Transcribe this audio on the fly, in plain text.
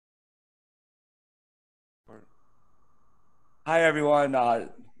Hi, everyone.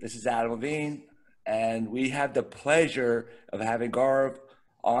 This is Adam Levine, and we have the pleasure of having Gaurav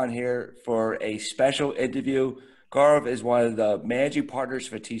on here for a special interview. Gaurav is one of the managing partners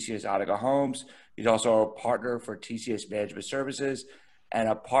for TCS Anika Homes. He's also a partner for TCS Management Services and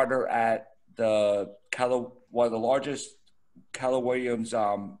a partner at the Keller, one of the largest Keller Williams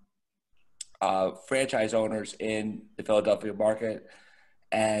franchise owners in the Philadelphia market.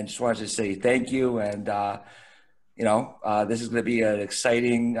 And just wanted to say thank you and this is going to be an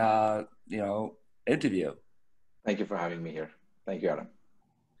exciting, interview. Thank you for having me here. Thank you, Adam.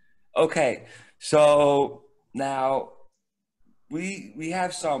 Okay, so now we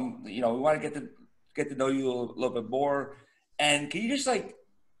have some, we want to get to know you a little bit more, and can you just like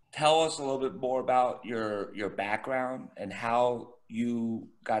tell us a little bit more about your background and how you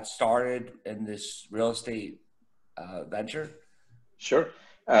got started in this real estate venture? Sure.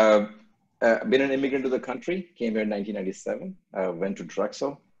 Been an immigrant to the country, came here in 1997, went to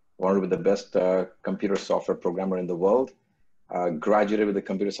Drexel, wanted to be the best computer software programmer in the world. Graduated with a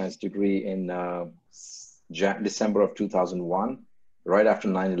computer science degree in December of 2001, right after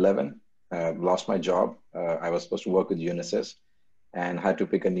 9/11. Lost my job. I was supposed to work with Unisys and had to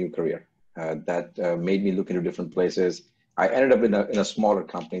pick a new career. That made me look into different places. I ended up in a smaller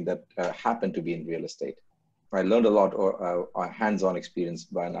company that happened to be in real estate. I learned a lot hands-on experience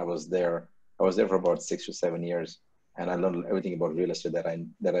when I was there. I was there for about 6 to 7 years, and I learned everything about real estate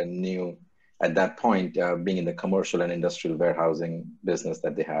that I knew at that point, being in the commercial and industrial warehousing business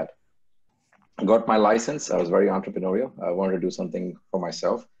that they had. I got my license. I was very entrepreneurial. I wanted to do something for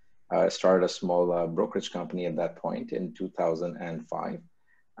myself. I started a small brokerage company at that point in 2005.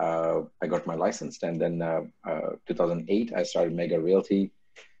 I got my license, and then 2008, I started Mega Realty.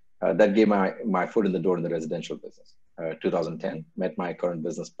 That gave my foot in the door in the residential business. 2010, met my current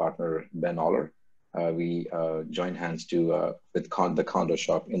business partner, Ben Aller. We joined hands the Condo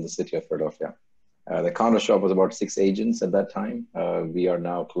Shop in the city of Philadelphia. The Condo Shop was about 6 agents at that time. We are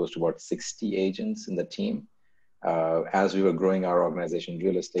now close to about 60 agents in the team. As we were growing our organization,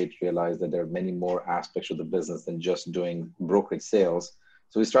 real estate realized that there are many more aspects of the business than just doing brokerage sales.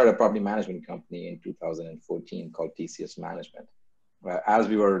 So we started a property management company in 2014 called TCS Management. As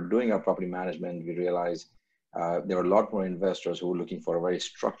we were doing our property management, we realized there were a lot more investors who were looking for a very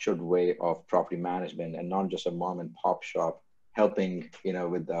structured way of property management and not just a mom and pop shop helping,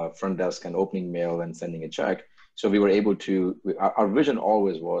 with the front desk and opening mail and sending a check. So we were able to, our vision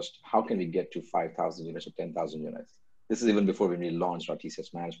always was, how can we get to 5,000 units or 10,000 units? This is even before we really launched our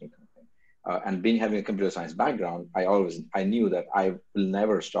TCS management company. And having a computer science background, I knew that I will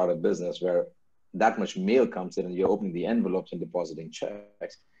never start a business where that much mail comes in and you're opening the envelopes and depositing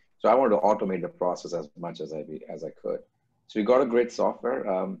checks. So I wanted to automate the process as much as I could. So we got a great software.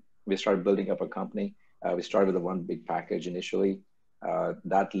 We started building up a company. We started with a one big package initially.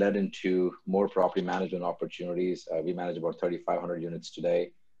 That led into more property management opportunities. We manage about 3,500 units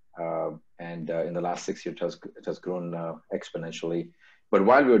today. And in the last 6 years, it has grown exponentially. But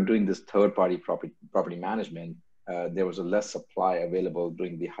while we were doing this third-party property management, there was a less supply available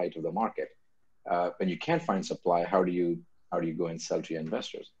during the height of the market. When you can't find supply, how do you go and sell to your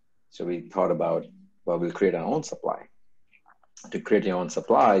investors? So we thought about, well, we'll create our own supply. To create your own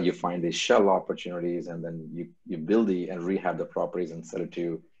supply, you find these shell opportunities, and then you build and rehab the properties and sell it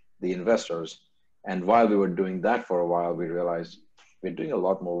to the investors. And while we were doing that for a while, we realized we're doing a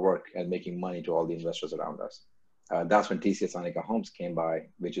lot more work and making money to all the investors around us. That's when TCS Anika Homes came by,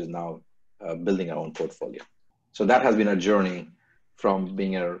 which is now building our own portfolio. So that has been a journey from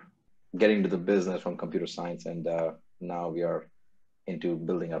getting into the business from computer science, and now we are into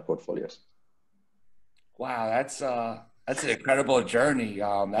building our portfolios. Wow, that's an incredible journey.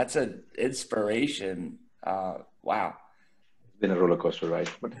 That's an inspiration. Wow. It's been a roller coaster ride,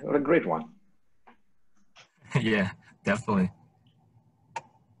 but a great one. Yeah, definitely.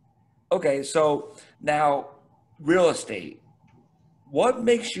 Okay, so now real estate. What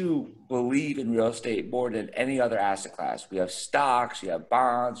makes you believe in real estate more than any other asset class? We have stocks, you have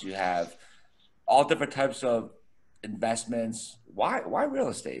bonds, you have all different types of investments. Why real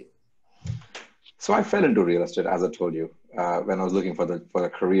estate? So I fell into real estate, as I told you, when I was looking for a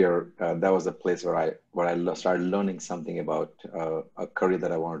career. That was the place where I started learning something about a career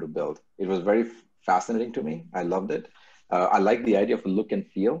that I wanted to build. It was very fascinating to me. I loved it. I liked the idea of look and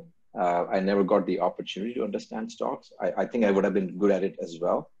feel. I never got the opportunity to understand stocks. I think I would have been good at it as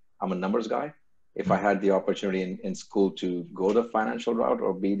well. I'm a numbers guy. If I had the opportunity in school to go the financial route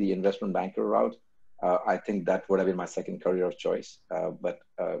or be the investment banker route, I think that would have been my second career of choice. But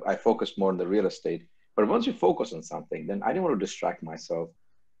I focused more on the real estate. But once you focus on something, then I didn't want to distract myself.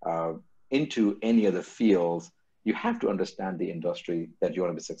 into any other fields, you have to understand the industry that you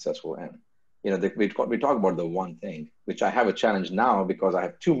want to be successful in. We talk about the one thing, which I have a challenge now because I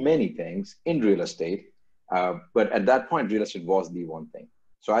have too many things in real estate. But at that point, real estate was the one thing.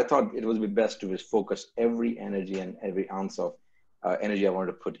 So I thought it would be best to just focus every energy and every ounce of energy I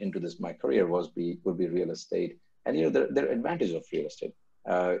wanted to put into this. My career would be real estate. And there are advantages of real estate.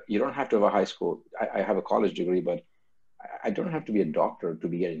 You don't have to have a high school. I have a college degree, but I don't have to be a doctor to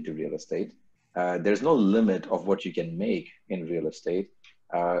be getting into real estate. There's no limit of what you can make in real estate.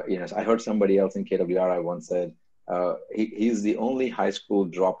 I heard somebody else in KWRI once said, he's the only high school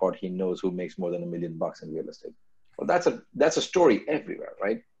dropout he knows who makes more than $1 million in real estate. Well, that's a story everywhere,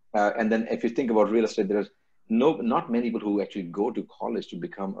 right? And then if you think about real estate, there's not many people who actually go to college to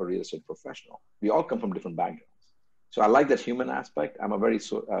become a real estate professional. We all come from different backgrounds. So I like that human aspect. I'm a very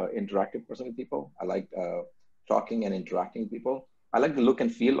interactive person with people. I like talking and interacting with people. I like the look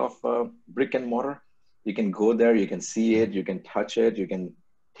and feel of brick and mortar. You can go there, you can see it, you can touch it, you can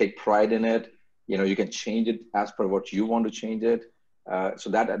take pride in it. You can change it as per what you want to change it. So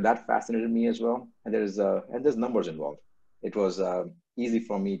that fascinated me as well. And there's numbers involved. It was easy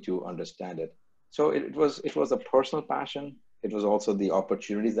for me to understand it. So it was a personal passion. It was also the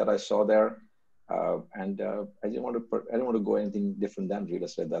opportunities that I saw there. I didn't want to go anything different than real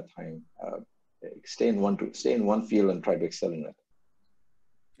estate at that time. Stay in one field and try to excel in it.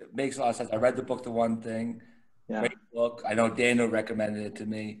 It makes a lot of sense. I read the book, The One Thing. Yeah. Great book. I know Daniel recommended it to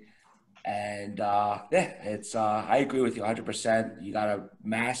me. And it's I agree with you 100%. You gotta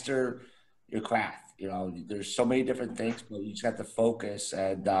master your craft. There's so many different things, but you just have to focus.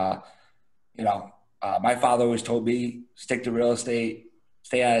 And my father always told me, stick to real estate,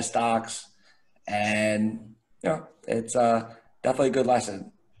 stay out of stocks, and it's definitely a good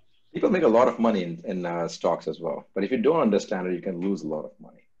lesson. People make a lot of money in stocks as well, but if you don't understand it, you can lose a lot of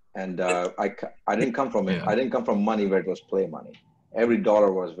money. And I didn't come from it. Yeah. I didn't come from money where it was play money. Every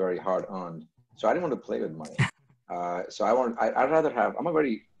dollar was very hard earned, so I didn't want to play with money. I'd rather have. I'm a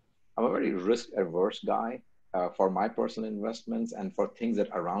very risk averse guy for my personal investments and for things that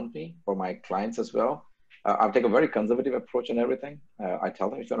are around me, for my clients as well. I'll take a very conservative approach on everything. I tell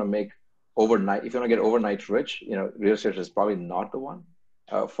them if you want to get overnight rich, real estate is probably not the one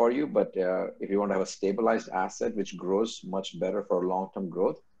for you. But if you want to have a stabilized asset which grows much better for long-term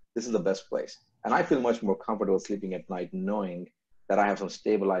growth, this is the best place. And I feel much more comfortable sleeping at night knowing that I have some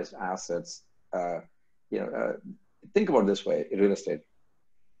stabilized assets. Think about it this way: in real estate,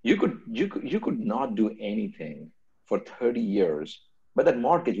 you could not do anything for 30 years, but that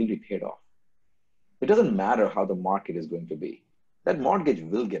mortgage will be paid off. It doesn't matter how the market is going to be. That mortgage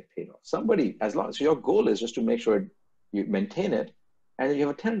will get paid off. So your goal is just to make sure you maintain it and you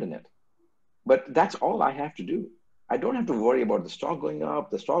have a tenant in it. But that's all I have to do. I don't have to worry about the stock going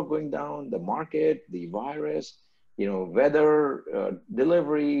up, the stock going down, the market, the virus, weather,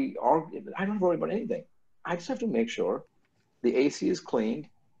 delivery, or I don't worry about anything. I just have to make sure the AC is cleaned,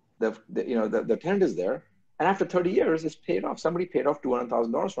 the tenant is there, and after 30 years, it's paid off. Somebody paid off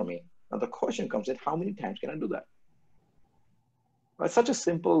 $200,000 for me. Now the question comes in, how many times can I do that? Well, it's such a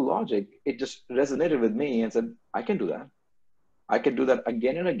simple logic. It just resonated with me and said, I can do that. I can do that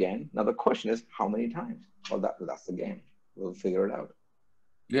again and again. Now the question is, how many times? Well, that's the game. We'll figure it out.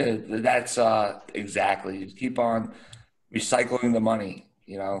 Yeah, that's exactly. Just keep on recycling the money.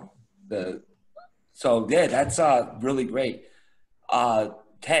 So yeah, that's really great.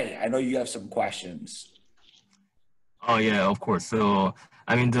 Tei, I know you have some questions. Oh yeah, of course. So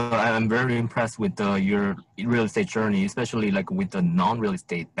I'm very impressed with your real estate journey, especially like with the non-real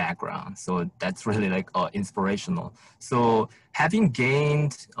estate background. So that's really like inspirational. So having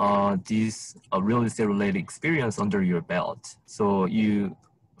gained this real estate related experience under your belt, so you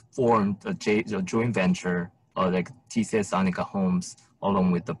formed a joint venture like TCS Anika Homes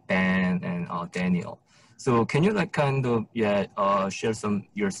along with the Ben and Daniel. So can you like kind of share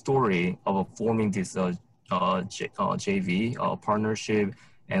your story of forming this JV partnership,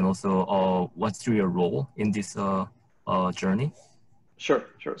 and also what's your role in this journey? Sure.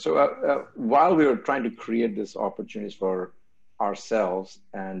 So while we were trying to create these opportunities for ourselves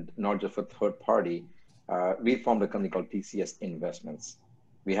and not just for third party, we formed a company called TCS Investments.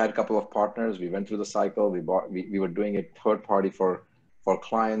 We had a couple of partners. We went through the cycle. We were doing it third party for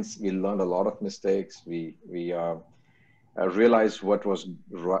clients. We learned a lot of mistakes. We realized what was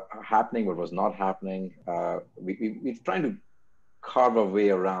happening, what was not happening. We're trying to carve a way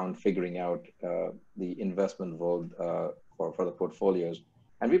around figuring out the investment world for the portfolios.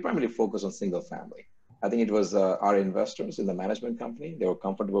 And we primarily focus on single family. I think it was our investors in the management company. They were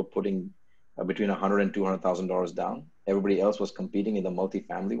comfortable putting between $100,000 and $200,000 down. Everybody else was competing in the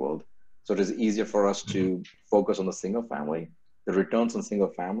multifamily world. So it is easier for us to focus on the single family. The returns on single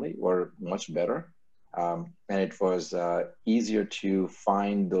family were much better. And it was easier to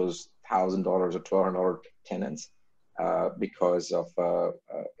find those $1,000 or $1,200 tenants because of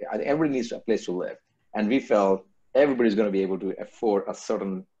everybody needs a place to live. And we felt everybody's going to be able to afford a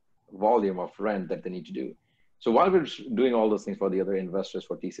certain volume of rent that they need to do. So while we're doing all those things for the other investors,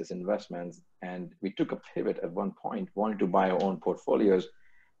 for TCS Investments, and we took a pivot at one point, wanting to buy our own portfolios.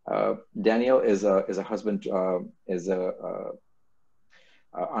 Daniel is a husband,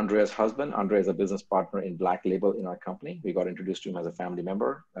 Andrea's husband. Andrea is a business partner in Black Label in our company. We got introduced to him as a family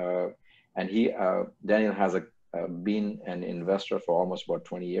member. And Daniel has been an investor for almost about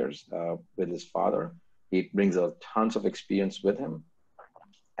 20 years with his father. He brings tons of experience with him.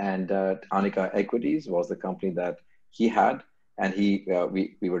 And Anika Equities was the company that he had. And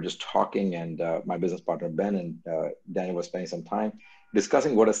we were just talking, and my business partner, Ben, and Daniel was spending some time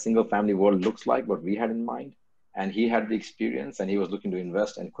discussing what a single family world looks like, what we had in mind. And he had the experience, and he was looking to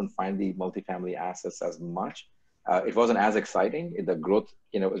invest and couldn't find the multifamily assets as much. It wasn't as exciting. The growth,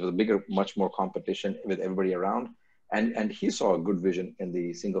 it was a bigger, much more competition with everybody around. And he saw a good vision in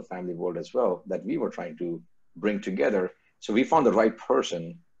the single family world as well that we were trying to bring together. So we found the right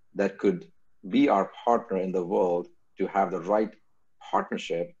person that could be our partner in the world to have the right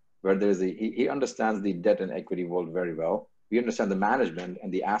partnership where he understands the debt and equity world very well. We understand the management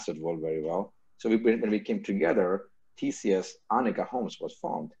and the asset world very well. So when we came together, TCS Anika Homes was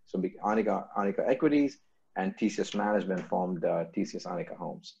formed. So Anika Equities and TCS Management formed TCS Anika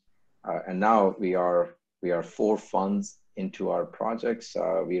Homes. And now we are 4 funds into our projects.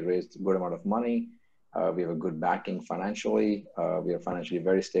 We raised a good amount of money. We have a good backing financially. We are financially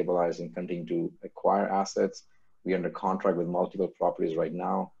very stabilized and continue to acquire assets. We're under contract with multiple properties right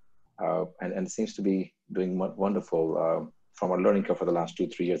now. And it seems to be doing wonderful from our learning curve for the last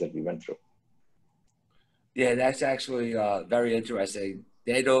 2-3 years that we went through. Yeah, that's actually very interesting.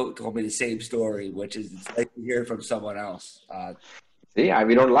 Daniel told me the same story, which is it's like to hear from someone else. We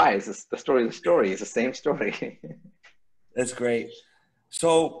don't lie. The story is the story. It's the same story. That's great.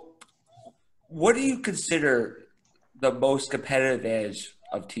 So what do you consider the most competitive edge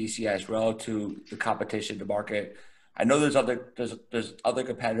of TCS relative to the competition, the market? I know there's other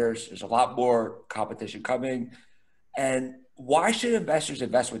competitors. There's a lot more competition coming. And why should investors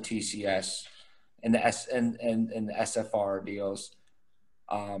invest with TCS in the SFR deals?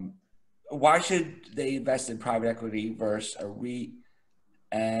 Why should they invest in private equity versus a REIT?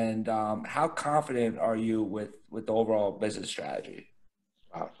 And how confident are you with the overall business strategy?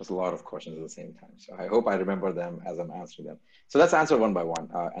 Wow, there's a lot of questions at the same time. So I hope I remember them as I'm answering them. So let's answer one by one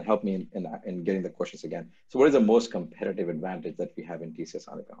and help me in getting the questions again. So what is the most competitive advantage that we have in TCS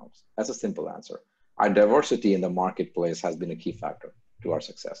Anika Homes? That's a simple answer. Our diversity in the marketplace has been a key factor to our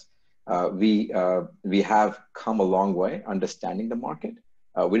success. We have come a long way understanding the market.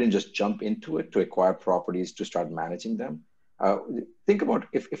 We didn't just jump into it to acquire properties to start managing them. Think about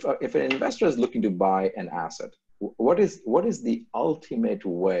if an investor is looking to buy an asset, what is the ultimate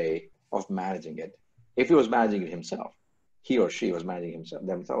way of managing it? If he was managing it himself, he or she was managing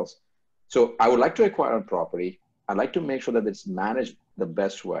themselves. So I would like to acquire a property. I'd like to make sure that it's managed the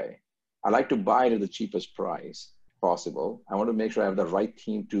best way. I like to buy it at the cheapest price possible. I want to make sure I have the right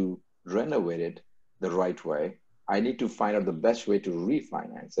team to renovate it the right way. I need to find out the best way to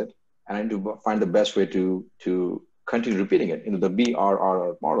refinance it, and I need to find the best way to continue repeating it. The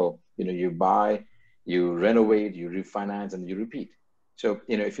BRRR model. You buy, you renovate, you refinance, and you repeat. So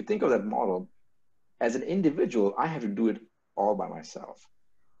if you think of that model, as an individual, I have to do it all by myself.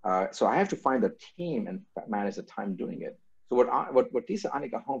 So I have to find a team and manage the time doing it. So what TCS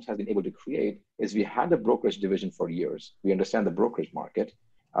Anika Homes has been able to create is we had the brokerage division for years. We understand the brokerage market.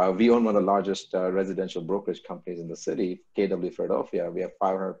 We own one of the largest residential brokerage companies in the city, KW Philadelphia. We have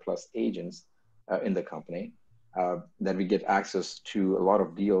 500 plus agents in the company. That we get access to a lot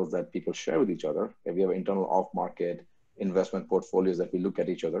of deals that people share with each other. We have internal off-market investment portfolios that we look at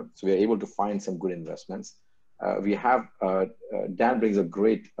each other. So we are able to find some good investments. We have, Dan brings a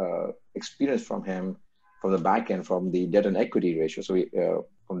great experience from the back end, from the debt and equity ratio. So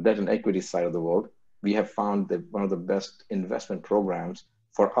from debt and equity side of the world, we have found that one of the best investment programs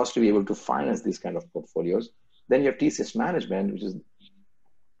for us to be able to finance these kind of portfolios. Then you have TCS Management, which is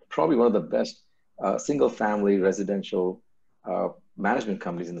probably one of the best single family residential management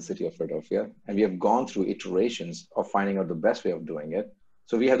companies in the city of Philadelphia. And we have gone through iterations of finding out the best way of doing it.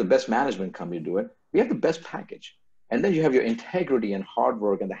 So we have the best management company to do it. We have the best package. And then you have your integrity and hard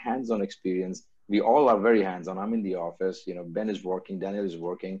work and the hands-on experience. We all are very hands-on. I'm in the office, Ben is working, Daniel is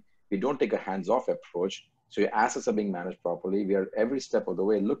working. We don't take a hands-off approach. So your assets are being managed properly. We are every step of the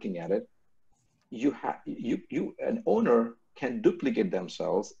way looking at it. An owner can duplicate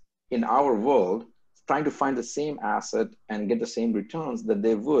themselves in our world, trying to find the same asset and get the same returns that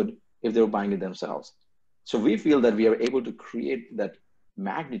they would if they were buying it themselves. So we feel that we are able to create that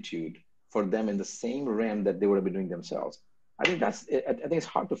magnitude for them in the same realm that they would have been doing themselves. I think it's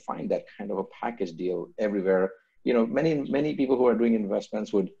hard to find that kind of a package deal everywhere. You know, many people who are doing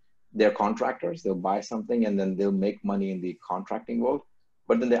investments they're contractors. They'll buy something and then they'll make money in the contracting world,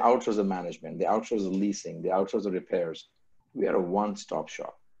 but then they outsource the management, they outsource the leasing, they outsource the repairs. We are a one-stop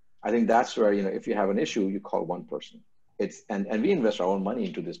shop. I think that's where, you know, if you have an issue, you call one person. And we invest our own money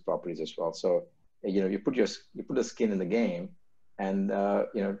into these properties as well. So, you know, you put the skin in the game, and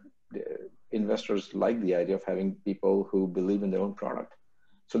you know, investors like the idea of having people who believe in their own product.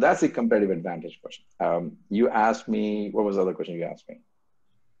 So that's the competitive advantage question. You asked me, what was the other question you asked me?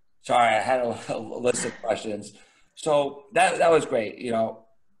 Sorry, I had a list of questions. So that was great. You know,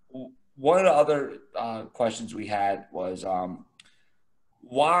 one of the other questions we had was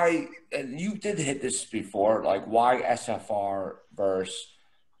why, and you did hit this before, like why SFR versus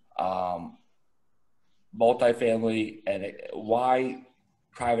multifamily, and why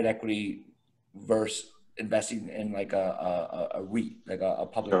private equity versus investing in like a REIT, like a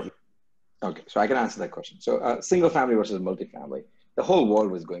public Sure. REIT? Okay, so I can answer that question. So single family versus multifamily. The whole world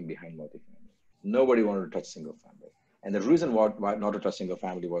was going behind multifamily. Nobody wanted to touch single family. And the reason why not to touch single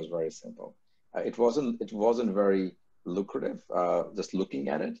family was very simple. It wasn't very lucrative, just looking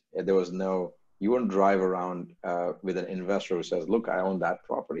at it. There was you wouldn't drive around with an investor who says, look, I own that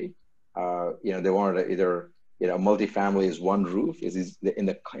property. You know, they wanted to either, you know, multifamily is one roof, in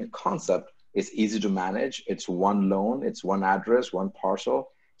the concept, it's easy to manage. It's one loan, it's one address, one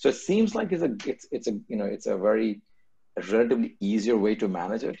parcel. So it seems like it's a relatively easier way to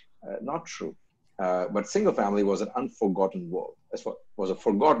manage it. Not true. But single family was an unforgotten world. Was a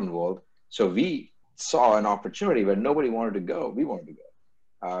forgotten world. So we saw an opportunity where nobody wanted to go. We wanted to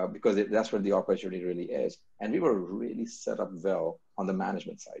go because that's where the opportunity really is. And we were really set up well on the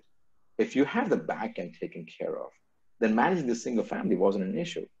management side. If you have the back end taken care of, then managing the single family wasn't an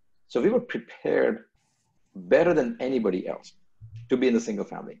issue. So we were prepared better than anybody else to be in the single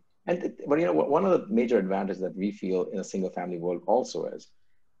family. But you know, one of the major advantages that we feel in a single family world also is,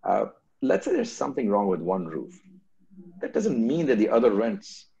 let's say there's something wrong with one roof. That doesn't mean that the other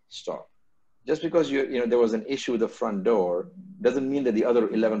rents stop. Just because there was an issue with the front door doesn't mean that the other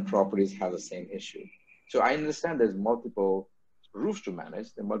 11 properties have the same issue. So I understand there's multiple roofs to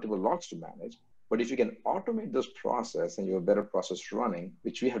manage, there are multiple lots to manage, but if you can automate this process and you have a better process running,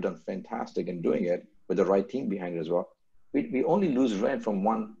 which we have done fantastic in doing it with the right team behind it as well, we only lose rent from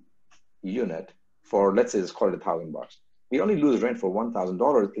one unit for, let's say, let's call it $1,000. We only lose rent for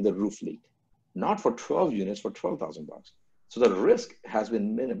 $1,000 if the roof leaked, not for 12 units for $12,000. So the risk has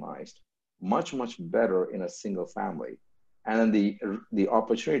been minimized much, much better in a single family. And then the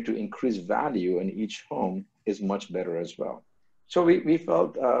opportunity to increase value in each home is much better as well. So we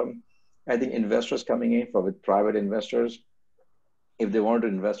felt, I think investors coming in with private investors, if they wanted to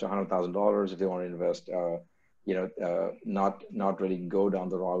invest $100,000, if they want to invest, not really go down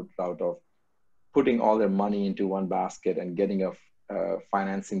the route of putting all their money into one basket and getting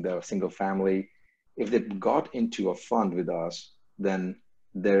financing the single family, if they got into a fund with us, then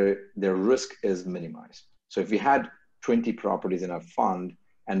their risk is minimized. So if we had 20 properties in a fund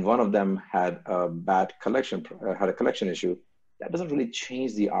and one of them had a bad collection, had a collection issue, that doesn't really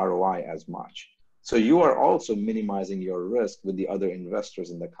change the ROI as much. So you are also minimizing your risk with the other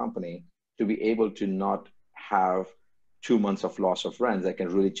investors in the company to be able to not have 2 months of loss of rent that can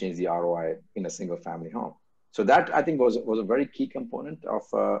really change the ROI in a single family home. So that, I think, was a very key component of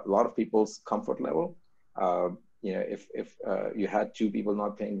a lot of people's comfort level. If you had 2 people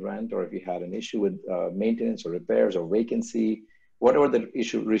not paying rent, or if you had an issue with maintenance or repairs or vacancy, whatever the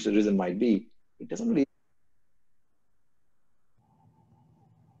reason might be, it doesn't really.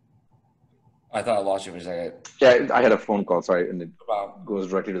 I thought I lost you for a second. Yeah, I had a phone call, sorry, and it No goes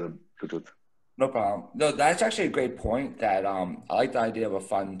directly to the Bluetooth. No problem. No, that's actually a great point. That I like the idea of a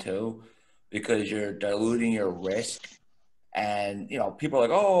fund too, because you're diluting your risk. And people are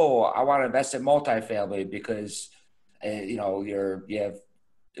like, oh, I want to invest in multifamily because you're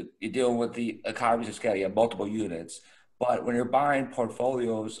dealing with the economies of scale. You have multiple units, but when you're buying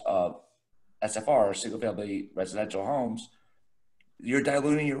portfolios of SFR, single family residential homes, you're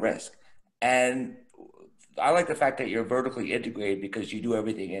diluting your risk. And I like the fact that you're vertically integrated because you do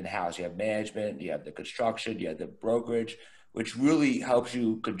everything in-house. You have management, you have the construction, you have the brokerage, which really helps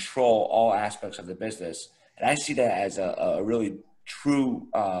you control all aspects of the business. And I see that as a really true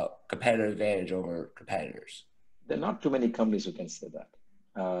competitive advantage over competitors? There are not too many companies who can say that,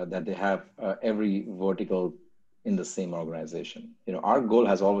 that they have every vertical in the same organization. You know, our goal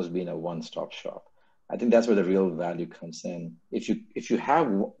has always been a one-stop shop. I think that's where the real value comes in. If you have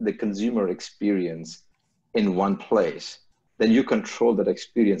the consumer experience in one place, then you control that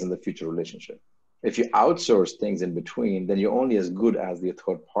experience in the future relationship. If you outsource things in between, then you're only as good as the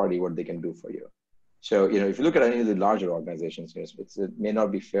third party, what they can do for you. So, you know, if you look at any of the larger organizations, it may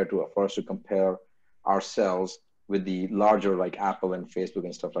not be fair for us to compare ourselves with the larger like Apple and Facebook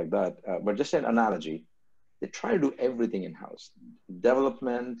and stuff like that. But just an analogy, they try to do everything in-house.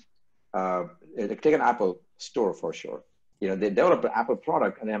 Development, take an Apple store for sure. You know, they develop an Apple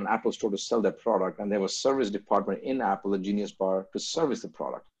product and they have an Apple store to sell that product, and they have a service department in Apple, a Genius Bar, to service the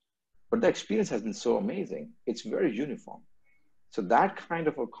product. But the experience has been so amazing. It's very uniform. So that kind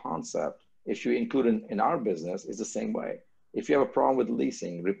of a concept, if you include in our business, is the same way. If you have a problem with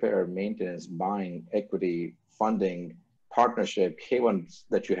leasing, repair, maintenance, buying, equity, funding, partnership, K1s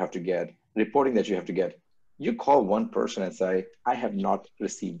that you have to get, reporting that you have to get, you call one person and say, I have not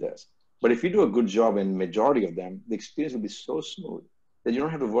received this. But if you do a good job in majority of them, the experience will be so smooth that you don't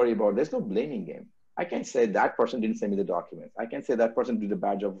have to worry about, there's no blaming game. I can't say that person didn't send me the documents. I can't say that person did a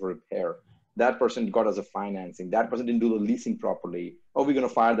bad job of repair. That person got us a financing. That person didn't do the leasing properly. Oh, we're going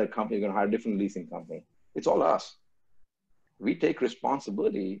to fire that company. We're going to hire a different leasing company. It's all us. We take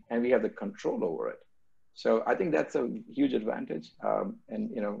responsibility and we have the control over it. So I think that's a huge advantage. And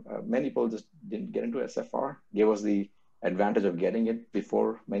you know, many people just didn't get into SFR, gave us the advantage of getting it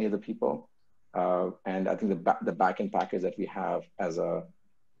before many of the people. And I think the back-end package that we have as a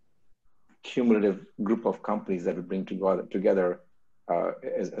cumulative group of companies that we bring together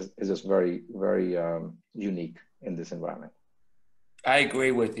is just very, very unique in this environment. I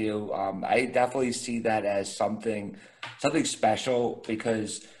agree with you. I definitely see that as something special,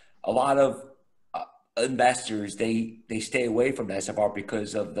 because a lot of investors, they stay away from the SFR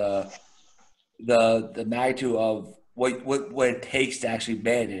because of the magnitude of what it takes to actually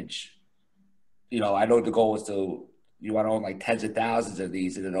manage. You know, I know the goal is you want to own like tens of thousands of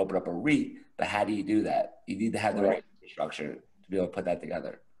these and then open up a REIT, but how do you do that? You need to have the right structure to be able to put that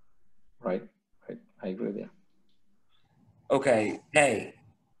together. Right. I agree with you. Okay. Hey,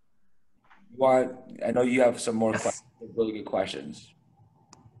 I know you have some more questions, really good questions.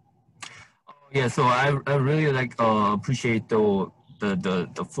 Yeah, so I really appreciate the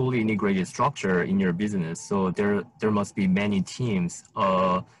fully integrated structure in your business. So there must be many teams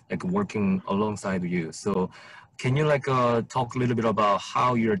like working alongside you. So can you talk a little bit about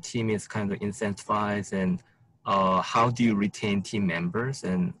how your team is kind of incentivized, and how do you retain team members,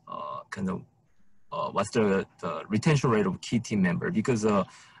 and what's the retention rate of key team member? Because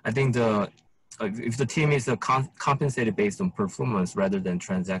I think if the team is compensated based on performance rather than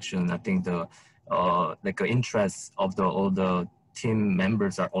transaction, I think the interests of all the team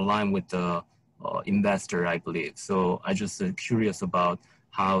members are aligned with the investor, I believe. So I just curious about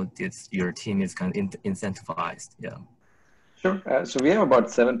how your team is kind of incentivized. Yeah. Sure. So we have about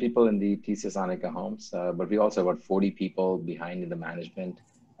 7 people in the TCS Anika Homes, but we also have about 40 people behind in the management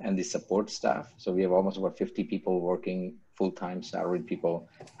and the support staff. So we have almost about 50 people working full-time salaried people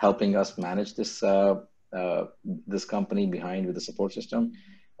helping us manage this this company behind with the support system.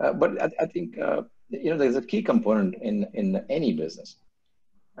 But I think you know, there's a key component in any business.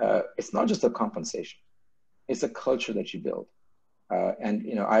 It's not just the compensation; it's the culture that you build. And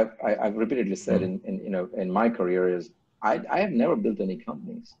you know, I've repeatedly said in my career is I have never built any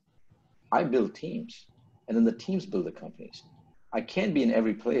companies. I build teams, and then the teams build the companies. I can't be in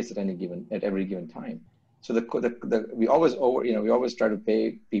every place at every given time. So we always try to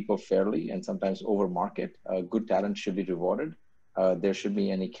pay people fairly and sometimes over market. Good talent should be rewarded. There should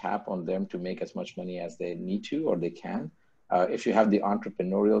be any cap on them to make as much money as they need to or they can. If you have the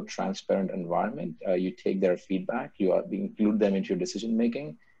entrepreneurial, transparent environment, you take their feedback, you include them into your decision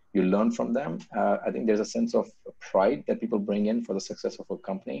making, you learn from them. I think there's a sense of pride that people bring in for the success of a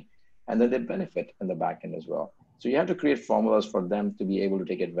company, and then they benefit in the back end as well. So you have to create formulas for them to be able to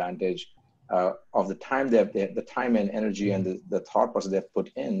take advantage of the time the time and energy and the thought process they've put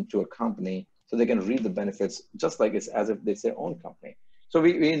into a company, so they can reap the benefits just like it's as if it's their own company. So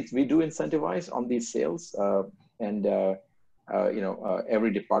we do incentivize on these sales, and you know,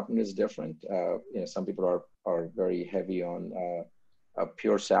 every department is different. You know, some people are very heavy on a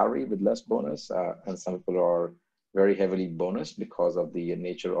pure salary with less bonus, and some people are very heavily bonus because of the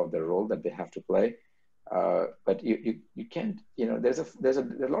nature of the role that they have to play. But you can't, you know, there's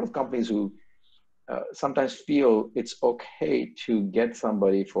a lot of companies who sometimes feel it's okay to get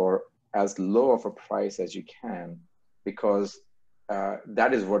somebody for as low of a price as you can, because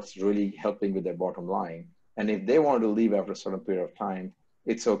that is what's really helping with their bottom line. And if they want to leave after a certain period of time,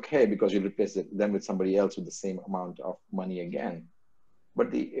 it's okay because you replace them with somebody else with the same amount of money again.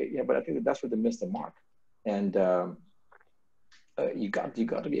 But but I think that's where they miss the mark. And you got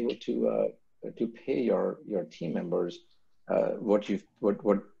to be able to pay your team members what you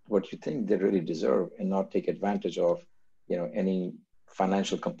think they really deserve, and not take advantage of any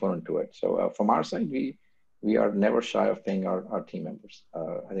financial component to it. So from our side, we are never shy of paying our team members.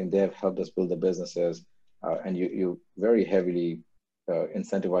 I think they have helped us build the businesses, and you very heavily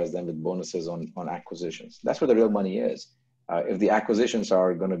incentivize them with bonuses on acquisitions. That's where the real money is. If the acquisitions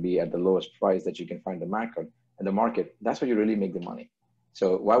are going to be at the lowest price that you can find in the market, that's where you really make the money.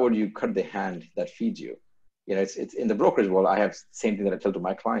 So why would you cut the hand that feeds you? It's in the brokerage world. I have the same thing that I tell to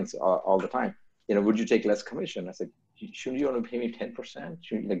my clients all the time. Would you take less commission? I said, shouldn't you want to pay me 10%?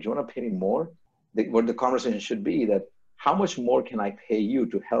 Do you want to pay me more? What the conversation should be that how much more can I pay you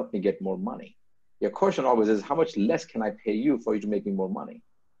to help me get more money? Your question always is, how much less can I pay you for you to make me more money?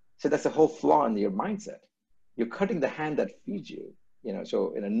 So that's the whole flaw in your mindset. You're cutting the hand that feeds you.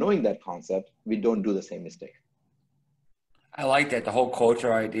 So knowing that concept, we don't do the same mistake. I like that, the whole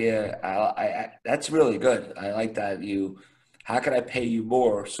culture idea. I that's really good. I like that. How can I pay you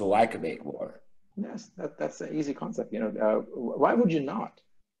more so I can make more? Yes, that's an easy concept. Why would you not?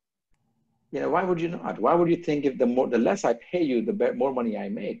 Why would you not? Why would you think if the less I pay you, the more money I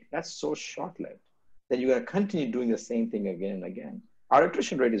make? That's so short-lived. Then you're going to continue doing the same thing again and again. Our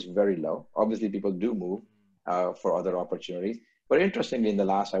attrition rate is very low. Obviously, people do move for other opportunities. But interestingly, in the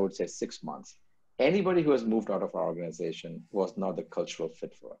last, I would say 6 months, anybody who has moved out of our organization was not the cultural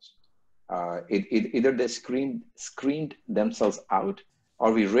fit for us. Either they screened themselves out,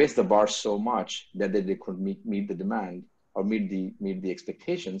 or we raised the bar so much that they couldn't meet the demand or meet the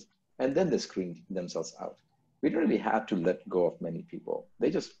expectations, and then they screened themselves out. We don't really have to let go of many people. They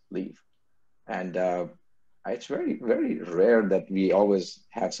just leave. And it's very, very rare that we always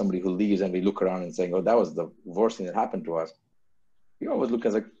have somebody who leaves and we look around and saying, oh, that was the worst thing that happened to us. We always look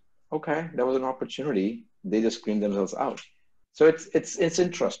as like, okay, that was an opportunity. They just screened themselves out. So it's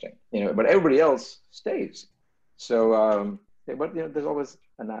interesting, but everybody else stays. So, but there's always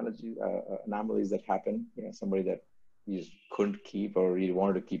anomalies that happen. Somebody that you just couldn't keep, or you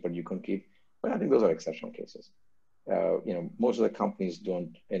wanted to keep but you couldn't keep. But I think those are exceptional cases. Most of the companies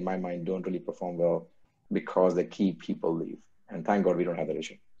in my mind, don't really perform well because they keep people leave. And thank God we don't have that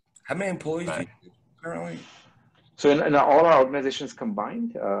issue. How many employees do you have currently? So in all our organizations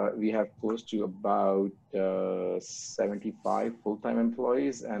combined, we have close to about 75 full-time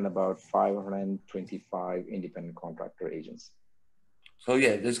employees and about 525 independent contractor agents. So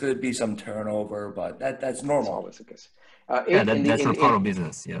yeah, there's going to be some turnover, but that's normal. That's always the case. That's a part of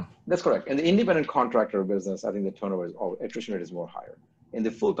business. Yeah, that's correct. In the independent contractor business, I think the turnover attrition rate is more higher. In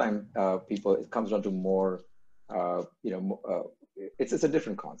the full-time people, it comes down to more, it's a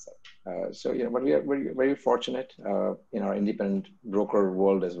different concept. But we are very, very fortunate in our independent broker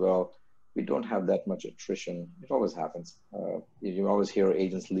world as well. We don't have that much attrition. It always happens. You always hear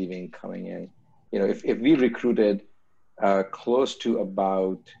agents leaving, coming in. If we recruited close to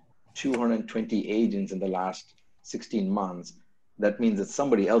about 220 agents in the last 16 months, that means that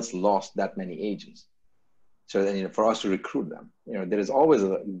somebody else lost that many agents. So then, for us to recruit them, there is always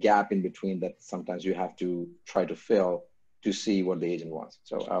a gap in between that sometimes you have to try to fill to see what the agent wants.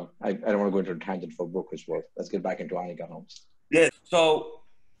 So I don't want to go into a tangent for brokerage world. Let's get back into Anika Homes. Yeah. So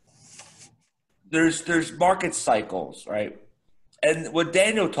there's market cycles, right? And what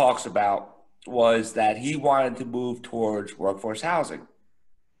Daniel talks about was that he wanted to move towards workforce housing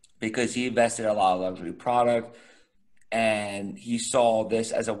because he invested in a lot of luxury product, and he saw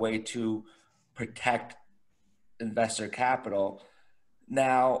this as a way to protect investor capital.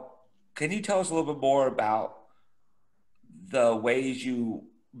 Now, can you tell us a little bit more about the ways you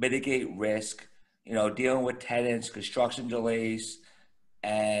mitigate risk, dealing with tenants, construction delays,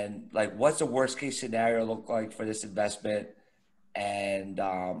 and what's the worst case scenario look like for this investment? And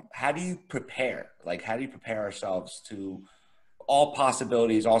how do you prepare? How do you prepare ourselves to all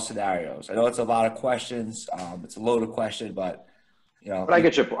possibilities, all scenarios? I know it's a lot of questions. It's a loaded question, but But I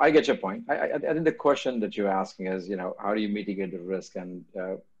get your point. I think the question that you're asking is, how do you mitigate the risk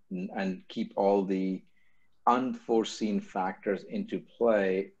and keep all the unforeseen factors into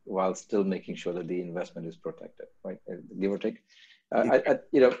play while still making sure that the investment is protected, right? Give or take.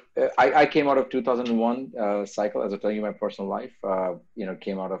 I came out of 2001 cycle, as I tell you, my personal life.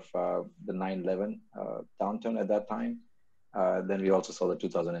 Came out of the 9/11 downturn at that time. Then we also saw the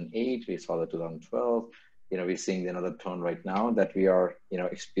 2008. We saw the 2012. We're seeing another turn right now that we are,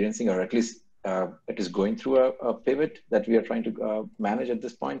 experiencing, or at least it is going through a pivot that we are trying to manage at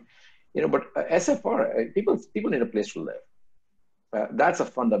this point. But SFR, people need a place to live. That's a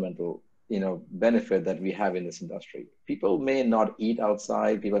fundamental, benefit that we have in this industry. People may not eat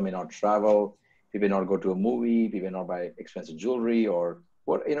outside, people may not travel, people may not go to a movie, people may not buy expensive jewelry or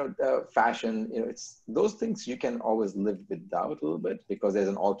fashion. It's those things you can always live without a little bit because there's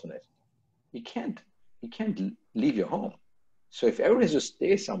an alternate. You can't, you can't leave your home. So if everyone has to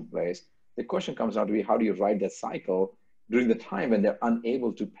stay someplace, the question comes down to be how do you ride that cycle during the time when they're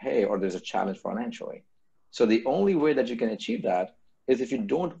unable to pay or there's a challenge financially. So the only way that you can achieve that is if you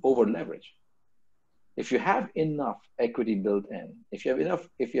don't over leverage. If you have enough equity built in, if you have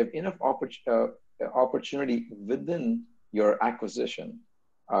enough opportunity within your acquisition,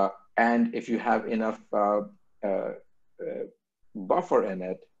 and if you have enough buffer in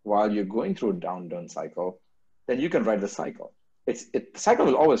it while you're going through a down cycle, then you can ride the cycle. The cycle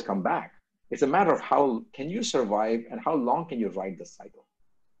will always come back. It's a matter of how can you survive and how long can you ride the cycle.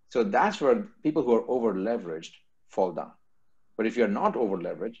 So that's where people who are over leveraged fall down. But if you're not over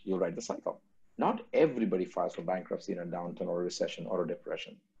leveraged, you'll ride the cycle. Not everybody files for bankruptcy in a downturn or a recession or a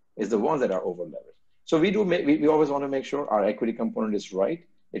depression. It's the ones that are over leveraged. So we always want to make sure our equity component is right.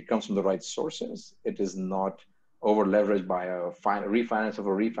 It comes from the right sources. It is not over leveraged by a refinance of a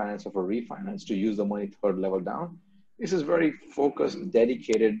refinance of a refinance to use the money third level down. This is very focused,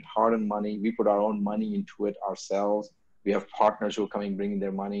 dedicated, hard-earned money. We put our own money into it ourselves. We have partners who are coming, bringing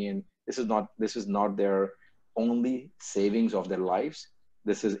their money in. This is not their only savings of their lives.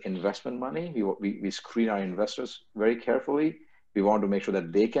 This is investment money. We screen our investors very carefully. We want to make sure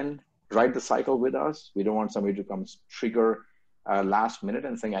that they can ride the cycle with us. We don't want somebody to come trigger last minute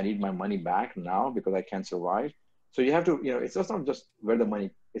and saying, I need my money back now because I can't survive. So you have to, it's not just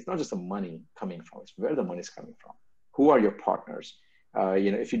it's not just the money coming from, it's where the money is coming from. Who are your partners?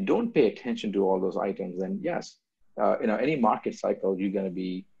 If you don't pay attention to all those items, then yes, any market cycle, you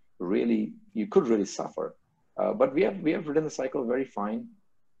could really suffer. But we have ridden the cycle very fine.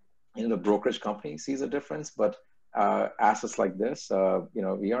 The brokerage company sees a difference, but assets like this,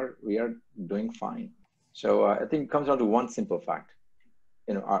 we are doing fine. So I think it comes down to one simple fact.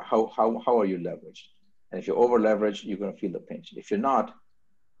 How are you leveraged? And if you're over leveraged, you're going to feel the pinch. If you're not,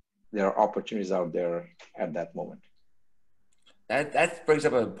 there are opportunities out there at that moment. That brings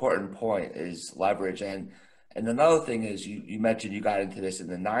up an important point is leverage. And another thing is you mentioned you got into this in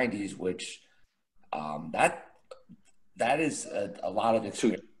the 90s, which that is a lot of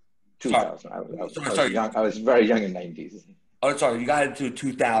experience. 2000. I was very young in 90s. Oh, sorry. You got into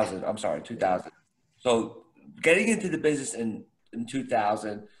 2000. I'm sorry, 2000. So getting into the business in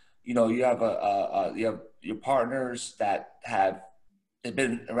 2000, you have you have your partners that have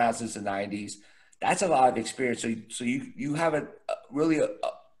been around since the 90s. That's a lot of experience. So you have really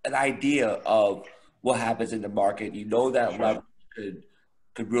an idea of what happens in the market. You know that leverage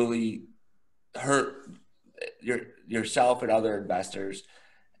could really hurt yourself and other investors,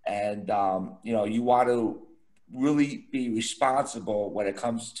 and you want to really be responsible when it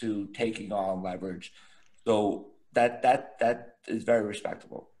comes to taking on leverage. So that is very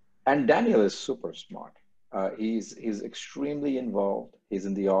respectable. And Daniel is super smart. He's extremely involved. He's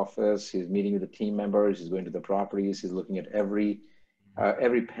in the office. He's meeting with the team members. He's going to the properties. He's looking at every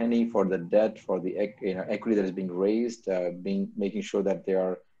penny for the debt, for the equity that is being raised, making sure that they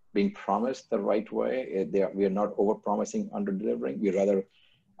are being promised the right way. We are not over promising, under delivering. We rather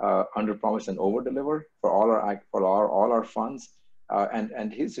under promise and over deliver for all our funds.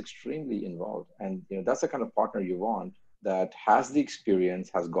 And he's extremely involved. And that's the kind of partner you want, that has the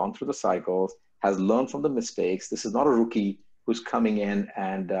experience, has gone through the cycles, has learned from the mistakes. This is not a rookie who's coming in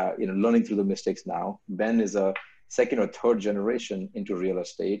and learning through the mistakes now. Ben is a second or third generation into real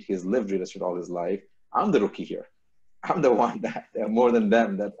estate. He's lived real estate all his life. I'm the rookie here. I'm the one that more than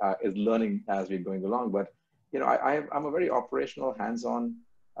them that is learning as we're going along. But I'm a very operational, hands-on,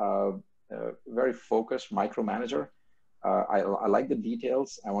 very focused micromanager. I like the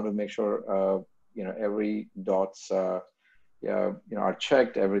details. I want to make sure every dots are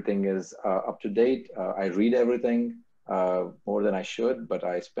checked. Everything is up to date. I read everything more than I should, but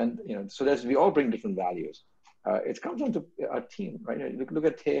I spend, so we all bring different values. It comes down to a team, right? Look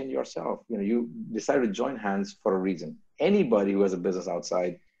at Tei and yourself. You decided to join hands for a reason. Anybody who has a business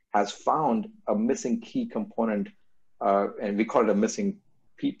outside has found a missing key component, and we call it a missing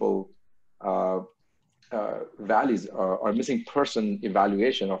people values or missing person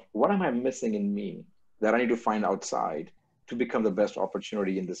evaluation of what am I missing in me that I need to find outside to become the best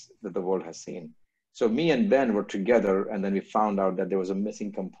opportunity in this that the world has seen. So me and Ben were together, and then we found out that there was a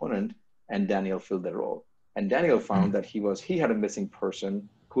missing component, and Daniel filled the role. And Daniel found that he had a missing person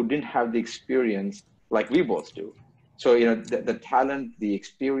who didn't have the experience like we both do. So, the talent, the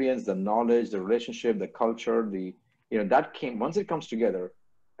experience, the knowledge, the relationship, the culture, that came, once it comes together,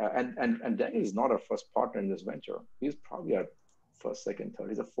 and Daniel is not our first partner in this venture. He's probably our first, second, third.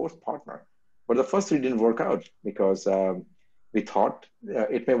 He's a fourth partner. But the first three didn't work out because we thought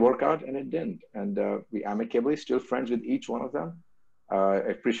it may work out, and it didn't. And we amicably still friends with each one of them. I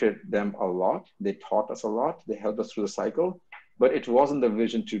appreciate them a lot. They taught us a lot. They helped us through the cycle, but it wasn't the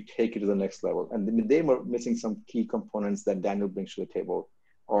vision to take it to the next level. And they were missing some key components that Daniel brings to the table,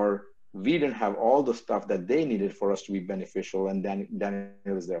 or we didn't have all the stuff that they needed for us to be beneficial. And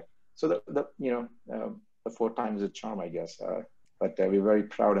Daniel is there. So the fourth time is a charm, I guess. But we're very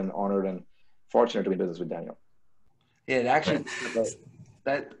proud and honored and fortunate to be in business with Daniel. Yeah, and actually,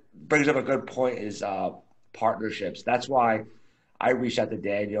 that brings up a good point is partnerships. That's why I reached out to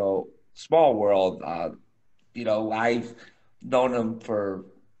Daniel. Small world. I've known him for,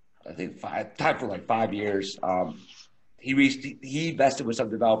 I think, 5 years. He invested with some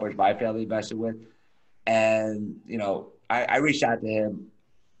developers my family invested with. And, I reached out to him.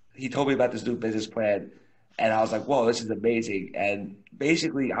 He told me about this new business plan. And I was like, whoa, this is amazing. And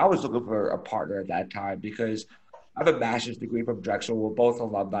basically, I was looking for a partner at that time because I have a master's degree from Drexel. We're both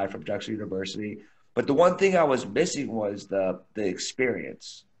alumni from Drexel University. But the one thing I was missing was the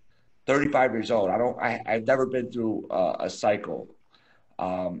experience. 35 years old. I've never been through a cycle.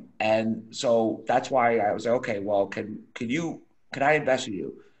 And so that's why I was like, okay, well, can I invest in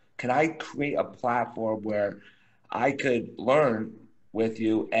you? Can I create a platform where I could learn with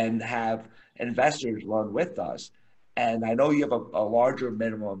you and have investors learn with us? And I know you have a larger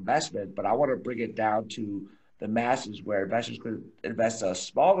minimum investment, but I want to bring it down to the masses where investors could invest a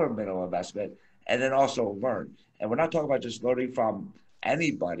smaller minimum investment and then also learn. And we're not talking about just learning from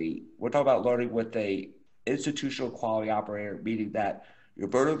anybody. We're talking about learning with a institutional quality operator, meaning that you're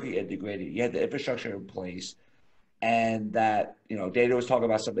vertically integrated, you have the infrastructure in place, and that, Daniel was talking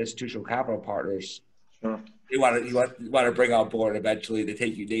about some institutional capital partners. Sure. You want to bring on board eventually to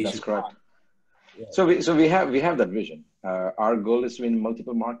take you nationwide. That's correct. Yeah. So we have that vision. Our goal is to win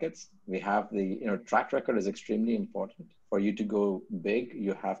multiple markets. We have the track record is extremely important. For you to go big,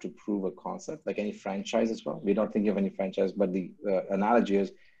 you have to prove a concept, like any franchise as well. We're not thinking of any franchise, but the analogy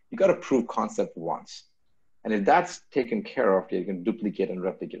is you got to prove concept once. And if that's taken care of, you can duplicate and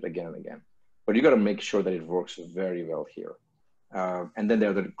replicate again and again. But you got to make sure that it works very well here. And then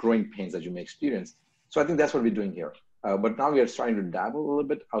there are the growing pains that you may experience. So I think that's what we're doing here. But now we are starting to dabble a little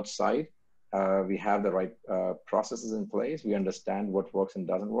bit outside. We have the right processes in place. We understand what works and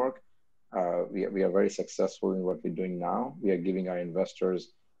doesn't work. We are very successful in what we're doing now. We are giving our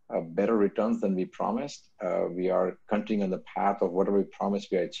investors better returns than we promised. We are continuing on the path of whatever we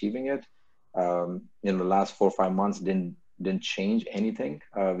promised, we are achieving it. In the last 4 or 5 months, didn't change anything.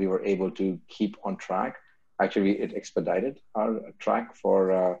 We were able to keep on track. Actually, it expedited our track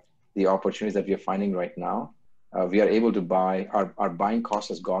for the opportunities that we are finding right now. We are able to buy, our buying cost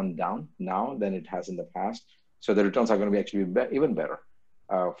has gone down now than it has in the past. So the returns are going to be actually even better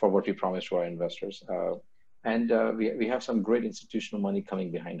for what we promised to our investors. And we have some great institutional money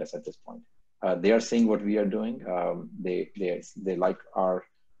coming behind us at this point. They are seeing what we are doing. They like our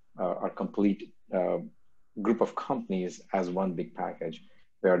complete group of companies as one big package,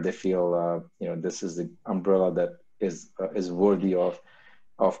 where they feel this is the umbrella that is worthy of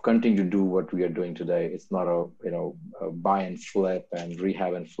continuing to do what we are doing today. It's not a buy and flip and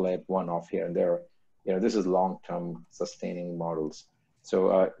rehab and flip one off here and there. This is long-term sustaining models.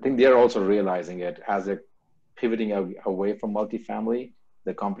 So I think they're also realizing it as they're pivoting away from multifamily.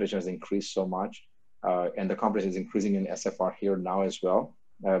 The competition has increased so much, and the competition is increasing in SFR here now as well,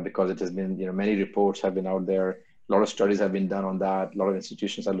 because it has been, many reports have been out there. A lot of studies have been done on that. A lot of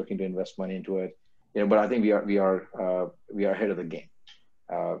institutions are looking to invest money into it. But I think we are ahead of the game.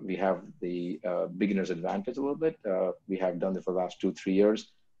 We have the beginner's advantage a little bit. We have done it for the last 2-3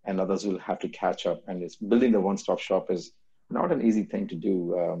 years, and others will have to catch up. And it's building the one-stop shop is not an easy thing to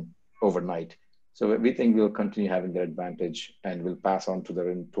do overnight. So we think we'll continue having that advantage, and we'll pass on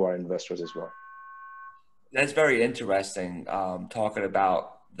to our investors as well. That's very interesting. Talking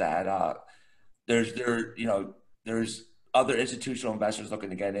about that, there's other institutional investors looking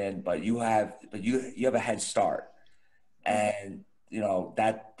to get in, but you have a head start, and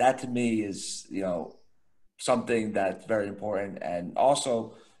that to me is something that's very important. And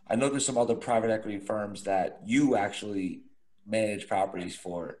also, I know there's some other private equity firms that you actually manage properties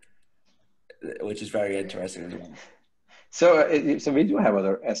for, which is very interesting as well. So we do have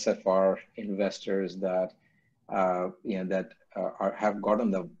other SFR investors that have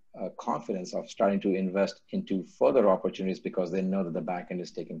gotten the confidence of starting to invest into further opportunities because they know that the back end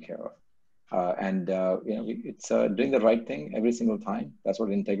is taken care of. It's doing the right thing every single time. That's what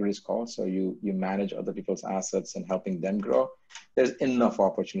integrity is called. So you manage other people's assets and helping them grow. There's enough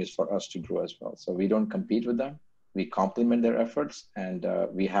opportunities for us to grow as well. So we don't compete with them. We complement their efforts, and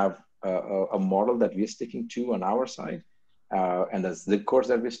we have a model that we're sticking to on our side, and the zip codes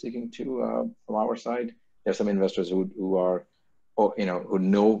that we're sticking to from our side. There's some investors who are, who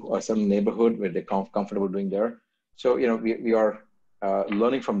know a certain neighborhood where they're comfortable doing there. So we are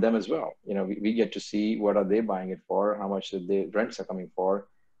learning from them as well. We get to see what are they buying it for, how much the rents are coming for,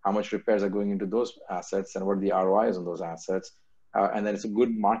 how much repairs are going into those assets, and what the ROI is on those assets. And then it's a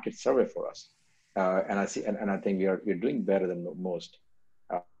good market survey for us. And I think we're doing better than most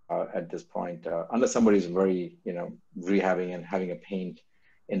at this point, unless somebody is very, rehabbing and having a paint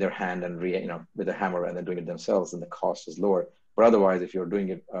in their hand and with a hammer and then doing it themselves, and the cost is lower. But otherwise, if you're doing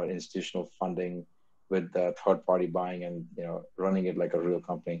it institutional funding with third party buying and running it like a real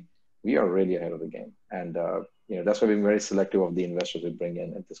company, we are really ahead of the game. And that's why we're very selective of the investors we bring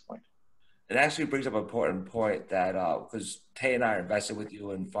in at this point. It actually brings up an important point that because Tei and I are invested with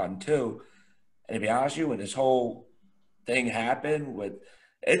you in fund too, and to be honest with you, when this whole thing happened,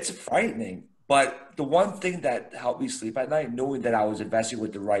 it's frightening. But the one thing that helped me sleep at night, knowing that I was investing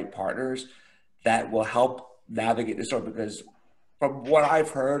with the right partners that will help navigate this story, because from what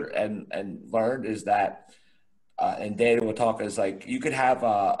I've heard and learned is that, and data will talk, is like you could have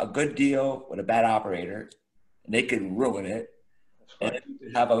a good deal with a bad operator, and they can ruin it. And then you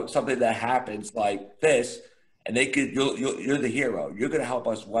could have something that happens like this, and you're the hero. You're going to help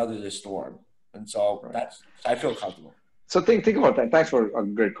us weather the storm. And so I feel comfortable. So think about that. Thanks for a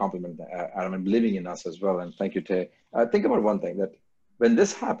great compliment, Adam, and believing in us as well. And thank you, Tei. Think about one thing, that when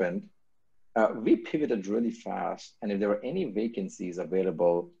this happened, we pivoted really fast. And if there were any vacancies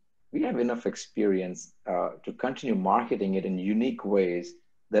available, we have enough experience to continue marketing it in unique ways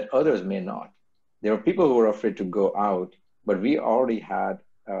that others may not. There were people who were afraid to go out, but we already had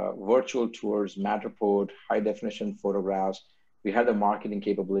virtual tours, Matterport, high definition photographs. We had the marketing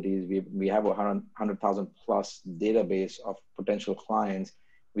capabilities. We have a 100,000 plus database of potential clients.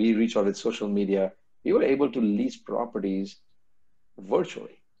 We reach out with social media. We were able to lease properties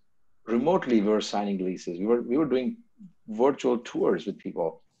virtually. Remotely, we were signing leases. We were doing virtual tours with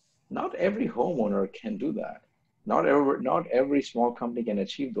people. Not every homeowner can do that. Not every small company can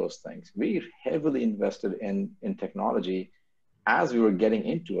achieve those things. We heavily invested in technology as we were getting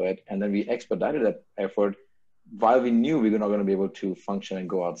into it, and then we expedited that effort while we knew we were not going to be able to function and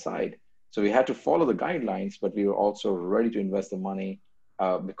go outside. So we had to follow the guidelines, but we were also ready to invest the money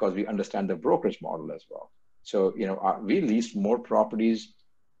because we understand the brokerage model as well. So, we leased more properties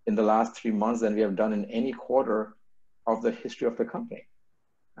in the last 3 months than we have done in any quarter of the history of the company.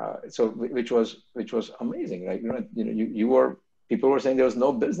 Which was amazing, right? People were saying there was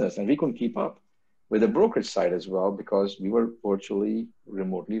no business, and we couldn't keep up with the brokerage side as well because we were virtually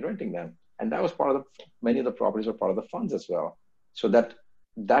remotely renting them. And that was many of the properties were part of the funds as well. So that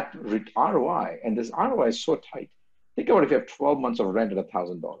ROI, and this ROI is so tight. Think about if you have 12 months of rent at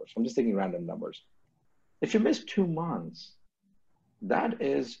 $1,000. I'm just taking random numbers. If you miss 2 months, that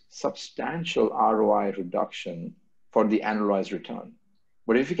is substantial ROI reduction for the annualized return.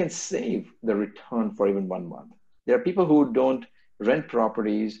 But if you can save the return for even 1 month, there are people who don't rent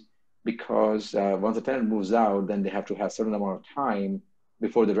properties because once the tenant moves out, then they have to have a certain amount of time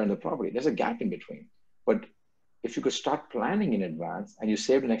before they rent the property. There's a gap in between. But if you could start planning in advance and you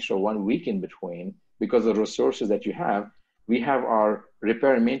save an extra 1 week in between because of the resources that you have, we have our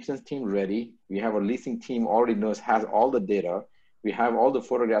repair and maintenance team ready. We have our leasing team already has all the data. We have all the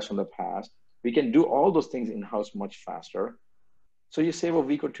photographs from the past. We can do all those things in-house much faster. So you save a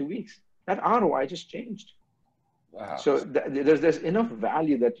week or 2 weeks. That ROI just changed. Wow. So there's enough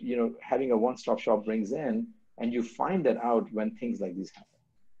value that having a one-stop shop brings in, and you find that out when things like these happen.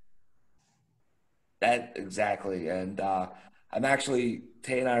 That exactly. And I'm actually,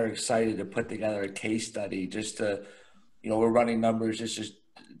 Tei and I are excited to put together a case study just to, we're running numbers.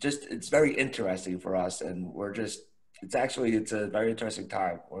 It's very interesting for us. And it's a very interesting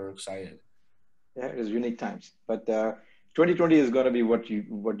time. We're excited. Yeah, it is unique times. But 2020 is going to be what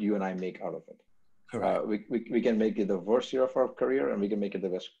you and I make out of it. Correct. We can make it the worst year of our career, and we can make it the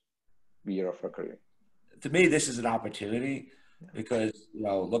best year of our career. To me, this is an opportunity because,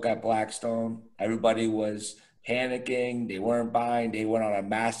 look at Blackstone. Everybody was panicking. They weren't buying. They went on a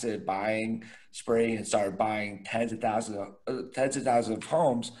massive buying spree and started buying tens of thousands of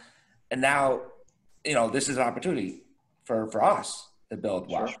homes. And now, this is an opportunity for us to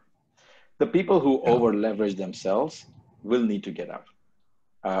build wealth. Sure. The people who over leverage themselves will need to get out.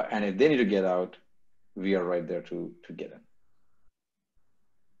 And if they need to get out, we are right there to get in.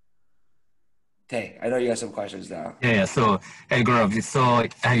 Tei, I know you got some questions now. Yeah. So, hey, Gaurav,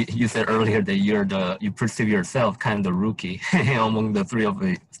 you said earlier that you perceive yourself kind of the rookie among the three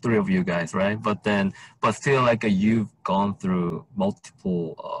of you guys, right? But still, like you've gone through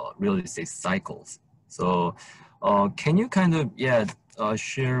multiple real estate cycles. So, can you kind of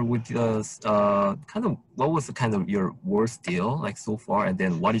share with us kind of what was the kind of your worst deal like so far, and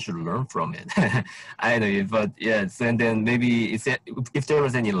then what did you learn from it? I don't know, but yeah. So, and then maybe if there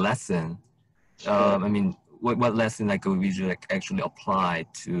was any lesson. I mean, what lesson like would you like actually apply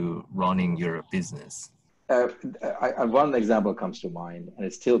to running your business? One example comes to mind, and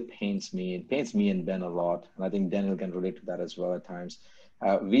it still pains me. It pains me and Ben a lot, and I think Daniel can relate to that as well at times.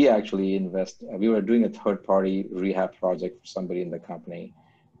 We actually we were doing a third-party rehab project for somebody in the company,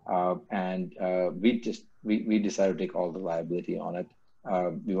 and we decided to take all the liability on it.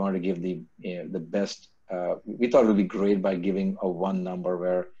 We wanted to give the best. We thought it would be great by giving a one number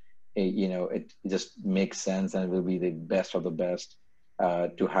where it just makes sense and it will be the best of the best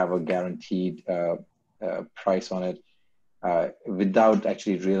to have a guaranteed price on it without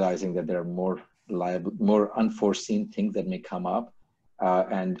actually realizing that there are more unforeseen things that may come up,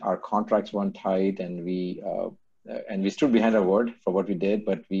 and our contracts weren't tight, and we stood behind our word for what we did,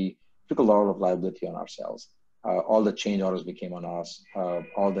 but we took a lot of liability on ourselves. All the change orders became on us.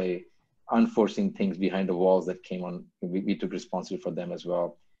 All the unforeseen things behind the walls that came on, we took responsibility for them as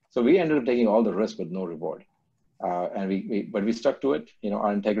well. So we ended up taking all the risk with no reward, but we stuck to it.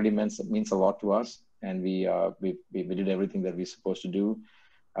 Our integrity means a lot to us, and we did everything that we're supposed to do.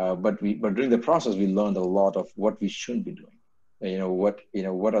 But during the process, we learned a lot of what we shouldn't be doing.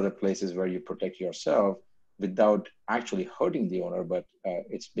 What are the places where you protect yourself without actually hurting the owner, but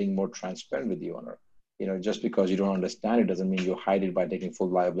it's being more transparent with the owner. Just because you don't understand it doesn't mean you hide it by taking full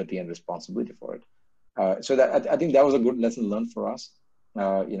liability and responsibility for it. So that I think that was a good lesson learned for us.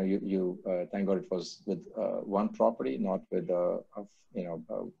 Thank God it was with one property, not with I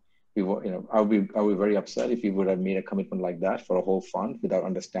would be very upset if we would have made a commitment like that for a whole fund without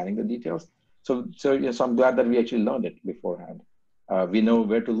understanding the details. So I'm glad that we actually learned it beforehand. We know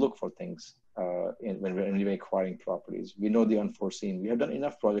where to look for things when we're acquiring properties. We know the unforeseen. We have done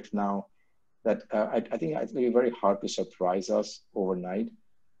enough projects now that I think it's going to be very hard to surprise us overnight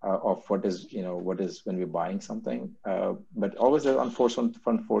of what is when we're buying something. But always there are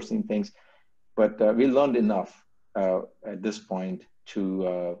unforeseen things. But we learned enough at this point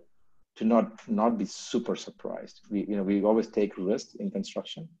to not be super surprised. We always take risks in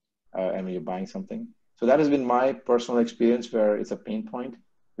construction and when you're buying something. So that has been my personal experience where it's a pain point.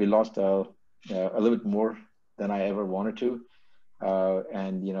 We lost a little bit more than I ever wanted to.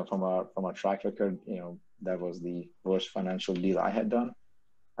 And from a track record, that was the worst financial deal I had done.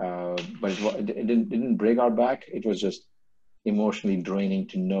 But it didn't break our back. It was just emotionally draining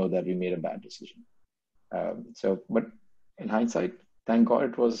to know that we made a bad decision. But in hindsight, thank God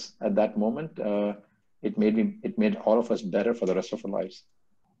it was at that moment. It made all of us better for the rest of our lives.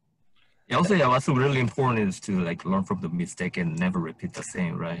 Also, what's really important is to like learn from the mistake and never repeat the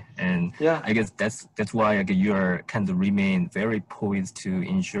same, right? And yeah, I guess that's why you are kind of remain very poised to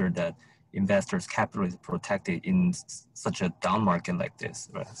ensure that investors' capital is protected in such a down market like this,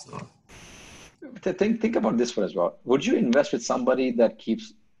 right? So think about this one as well. Would you invest with somebody that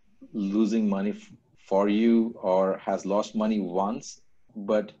keeps losing money for you or has lost money once,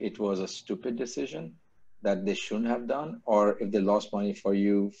 but it was a stupid decision that they shouldn't have done, or if they lost money for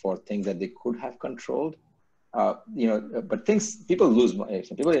you for things that they could have controlled? But people lose money.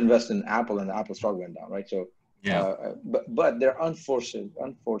 So people invest in Apple and the Apple stock went down, right? So but there are unforeseen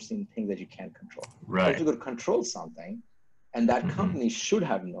things that you can't control. Right. But if you could control something, and that company should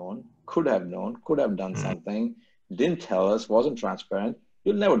have known, could have done something, didn't tell us, wasn't transparent,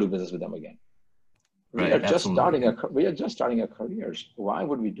 you'll never do business with them again. We are just starting our careers. Why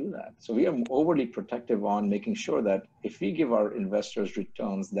would we do that? So we are overly protective on making sure that if we give our investors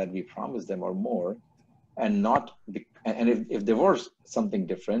returns that we promise them or more, and if there was something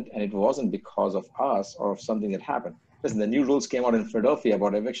different and it wasn't because of us or of something that happened. Listen, the new rules came out in Philadelphia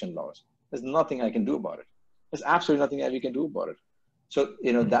about eviction laws. There's nothing I can do about it. There's absolutely nothing that we can do about it. So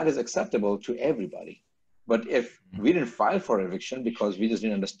that is acceptable to everybody. But if we didn't file for eviction because we just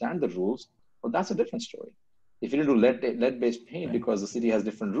didn't understand the rules, well, that's a different story. If you didn't do lead-based paint because the city has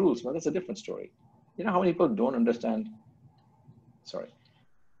different rules, well, that's a different story. You know how many people don't understand? Sorry.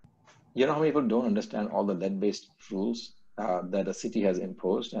 You know how many people don't understand all the lead-based rules that the city has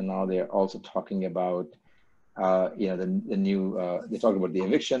imposed, and now they're also talking about, the new. They talk about the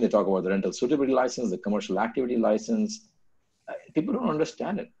eviction. They talk about the rental suitability license, the commercial activity license. people don't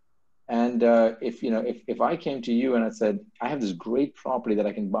understand it. And if I came to you and I said, I have this great property that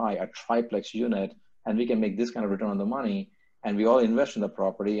I can buy, a triplex unit, and we can make this kind of return on the money, and we all invest in the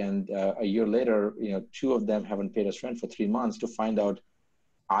property, and a year later, two of them haven't paid us rent for 3 months, to find out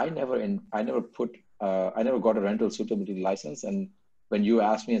I never got a rental suitability license. And when you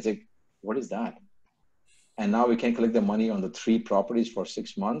asked me, I said, what is that? And now we can collect the money on the 3 properties for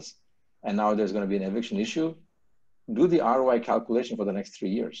 6 months. And now there's going to be an eviction issue. Do the ROI calculation for the next 3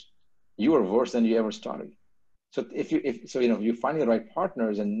 years. You are worse than you ever started. So if you finding the right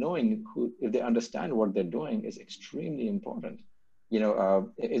partners and knowing if they understand what they're doing is extremely important.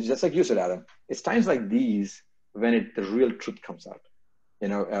 It's just like you said, Adam. It's times like these when the real truth comes out.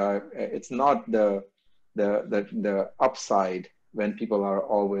 It's not the upside when people are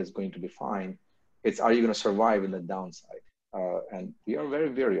always going to be fine. It's, are you going to survive in the downside? And we are very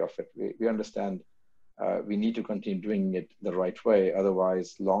wary of it. We understand we need to continue doing it the right way.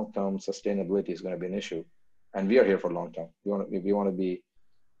 Otherwise, long-term sustainability is going to be an issue. And we are here for long-term. We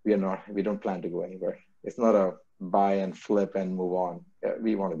don't plan to go anywhere. It's not a buy and flip and move on.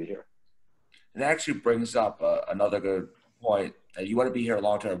 We want to be here. It actually brings up another good point. You want to be here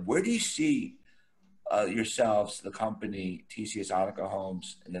long-term. Where do you see yourselves, the company, TCS Anika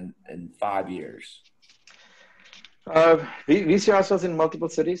Homes, in 5 years? We see ourselves in multiple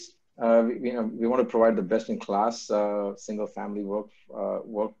cities. We want to provide the best-in-class single-family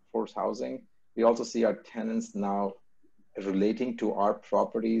workforce housing. We also see our tenants now relating to our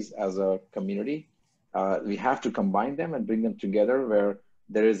properties as a community. We have to combine them and bring them together where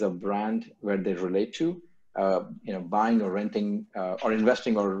there is a brand where they relate to. Buying or renting or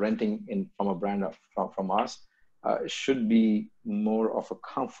investing or renting from a brand from us should be more of a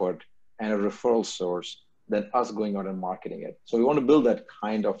comfort and a referral source than us going out and marketing it. So we want to build that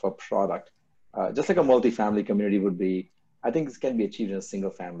kind of a product, just like a multifamily community would be. I think this can be achieved in a single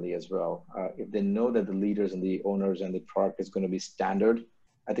family as well. If they know that the leaders and the owners and the product is going to be standard,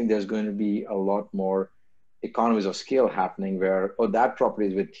 I think there's going to be a lot more economies of scale happening where, that property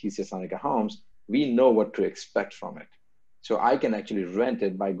is with TCS Anika Homes. We know what to expect from it. So I can actually rent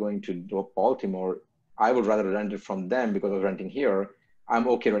it by going to Baltimore. I would rather rent it from them because of renting here. I'm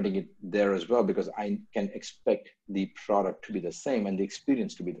okay renting it there as well because I can expect the product to be the same and the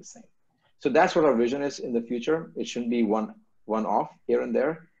experience to be the same. So that's what our vision is in the future. It shouldn't be one off here and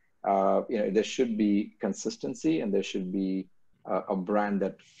there. There should be consistency and there should be a brand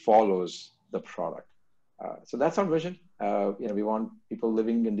that follows the product. So that's our vision. We want people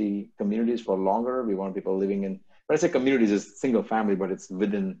living in the communities for longer. We want people living in, when I say communities, it's single family, but it's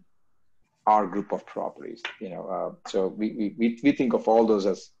within our group of properties. So we think of all those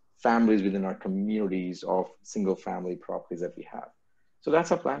as families within our communities of single family properties that we have. So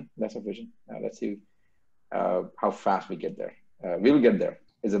that's our plan. That's our vision. Let's see how fast we get there. We will get there.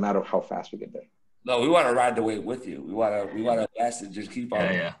 It's a matter of how fast we get there. No, we want to ride the wave with you. We want to last and just keep on.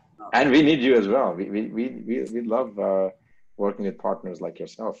 Yeah. And we need you as well. We love working with partners like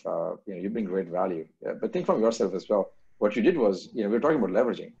yourself. You bring great value. But think from yourself as well. What you did was, we're talking about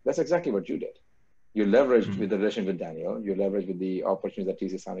leveraging. That's exactly what you did. You leveraged with the relation with Daniel. You leveraged with the opportunities that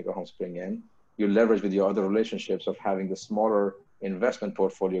TCS Anika Homes bring in. You leveraged with your other relationships of having the smaller investment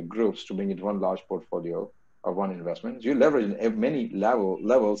portfolio groups to bring it one large portfolio of one investment. So you leveraged in many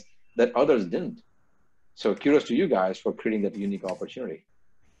levels that others didn't. So kudos to you guys for creating that unique opportunity.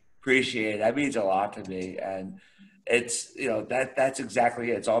 Appreciate it. That means a lot to me. And it's, that's exactly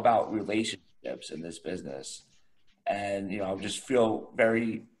it. It's all about relationships in this business. And, I just feel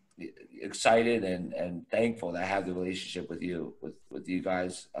very excited and thankful that I have the relationship with you, with you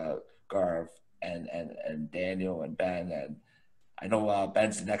guys, Gaurav and Daniel and Ben. And I know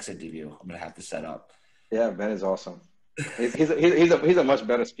Ben's the next interview I'm going to have to set up. Yeah, Ben is awesome. He's a much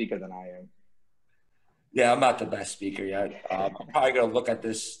better speaker than I am. Yeah, I'm not the best speaker yet. I'm probably going to look at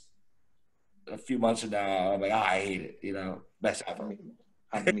this a few months from now. I'm like, I hate it, best ever.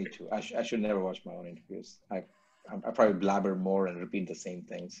 Me too. I should never watch my own interviews. I probably blabber more and repeat the same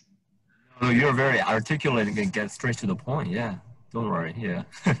things. No, you're very articulate and get straight to the point. Yeah, don't worry. Yeah.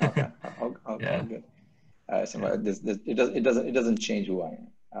 Okay. All good. It doesn't change who I am.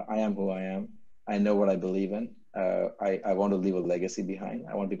 I am who I am. I know what I believe in. I want to leave a legacy behind.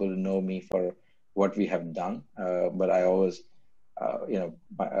 I want people to know me for what we have done. But I always,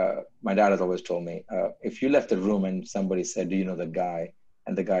 my dad has always told me, if you left the room and somebody said, "Do you know the guy?"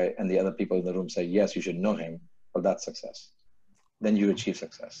 and the other people in the room said, "Yes, you should know him," well, that's success. Then you achieve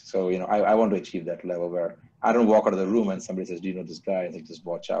success. So, I want to achieve that level where I don't walk out of the room and somebody says, "Do you know this guy?" and they just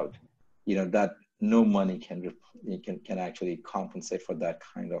watch out. That no money can actually compensate for that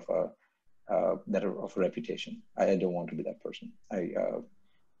kind of that are of a reputation. I don't want to be that person.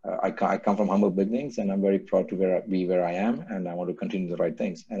 I come from humble beginnings, and I'm very proud to be where I am, and I want to continue the right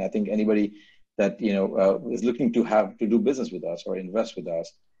things. And I think anybody that is looking to do business with us or invest with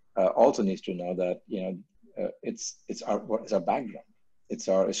us also needs to know that it's our background,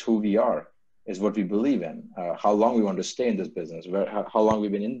 it's who we are, is what we believe in, how long we want to stay in this business, how long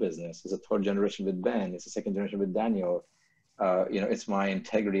we've been in business. It's a third generation with Ben, it's a second generation with Daniel. It's my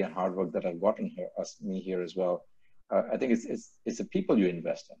integrity and hard work that have gotten me here as well. I think it's the people you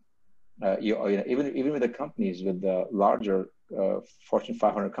invest in. Even with the companies, with the larger Fortune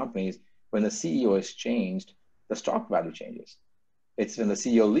 500 companies, when the CEO is changed, the stock value changes. It's when the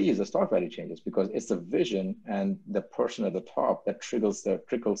CEO leaves, the stock value changes, because it's the vision and the person at the top that trickles the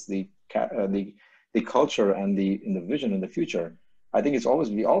culture and the vision in the future. I think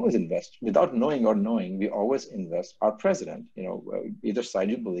we always invest without knowing or knowing. We always invest. Our president, either side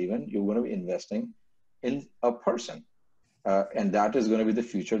you believe in, you're going to be investing in a person, and that is going to be the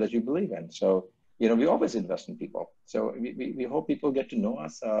future that you believe in. So we always invest in people. So we hope people get to know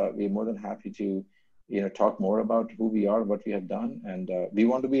us. We're more than happy to talk more about who we are, what we have done, and we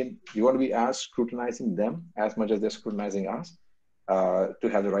want to be as scrutinizing them as much as they're scrutinizing us, to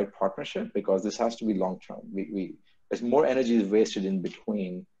have the right partnership, because this has to be long term. There's more energy is wasted in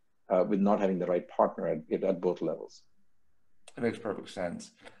between with not having the right partner at both levels. It makes perfect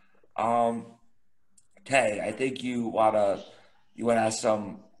sense. Tei, I think you wanna ask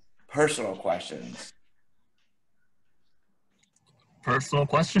some personal questions. Personal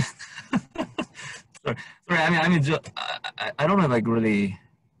question? Sorry. I don't have like really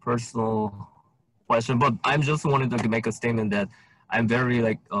personal question, but I'm just wanted to make a statement that I'm very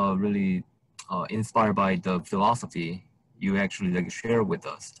really inspired by the philosophy you actually share with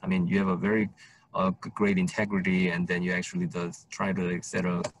us. I mean, you have a very great integrity, and then you actually try to set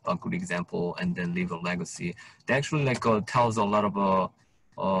a good example and then leave a legacy. That actually tells a lot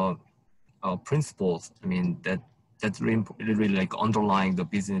of principles. I mean, that's really underlying the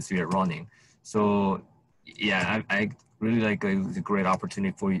business we are running. So yeah, I really it was a great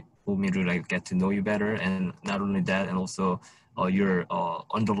opportunity for me to get to know you better, and not only that, and also your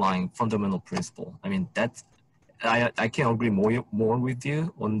underlying fundamental principle. I mean, I can't agree more with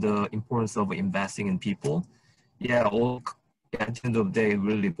you on the importance of investing in people. Yeah, at the end of the day, it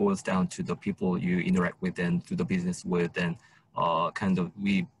really boils down to the people you interact with and to the business with, and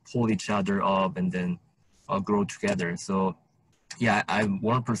we pull each other up and then grow together. So yeah, I'm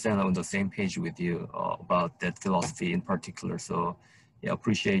 100% on the same page with you about that philosophy in particular. So yeah,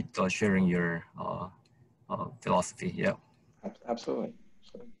 appreciate sharing your philosophy. Yeah. Absolutely.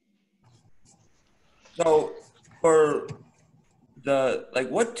 So for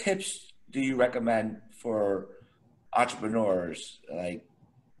what tips do you recommend for entrepreneurs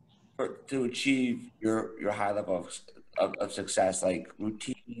to achieve your high level of success, like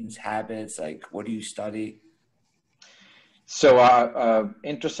routines, habits, what do you study? So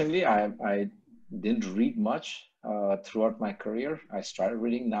interestingly, I didn't read much throughout my career. I started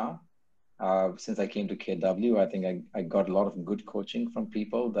reading now. Since I came to KW, I think I got a lot of good coaching from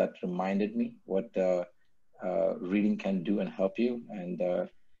people that reminded me what reading can do and help you. And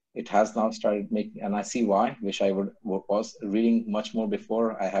it has now started making, and I see why. Wish I was reading much more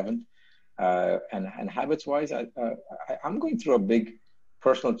before. I haven't. And habits wise, I'm going through a big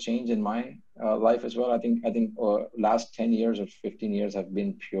personal change in my life as well. I think last 10 years or 15 years have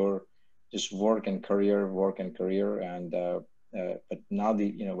been pure just work and career. And but now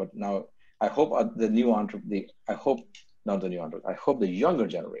I hope I hope the younger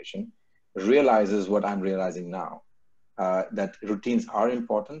generation realizes what I'm realizing now, that routines are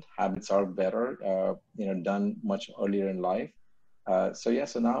important, habits are better, done much earlier in life. So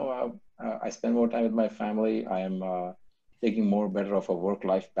now I spend more time with my family. I am taking better of a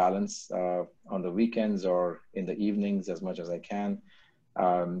work-life balance on the weekends or in the evenings as much as I can.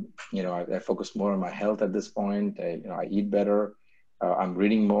 I focus more on my health at this point. I eat better. I'm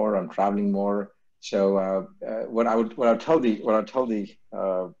reading more. I'm traveling more. So what I'll tell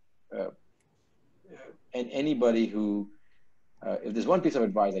anybody who, if there's one piece of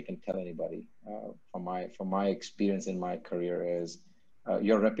advice I can tell anybody from my experience in my career is,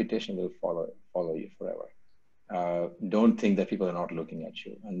 your reputation will follow you forever. Don't think that people are not looking at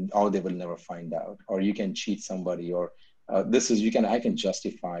you or they will never find out, or you can cheat somebody, or I can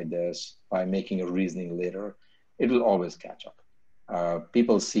justify this by making a reasoning later. It will always catch up.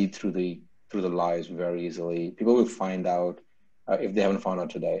 People see through the lies very easily. People will find out if they haven't found out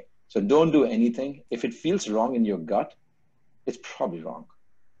today. So don't do anything. If it feels wrong in your gut, it's probably wrong.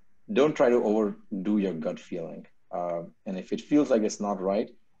 Don't try to overdo your gut feeling. And if it feels like it's not right,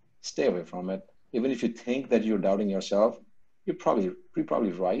 stay away from it. Even if you think that you're doubting yourself, you're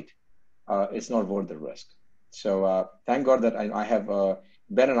probably right. It's not worth the risk. So thank God that I have,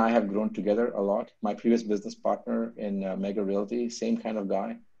 Ben and I have grown together a lot. My previous business partner in Mega Realty, same kind of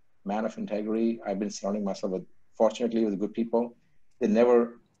guy, man of integrity. I've been surrounding myself with, fortunately, with good people. They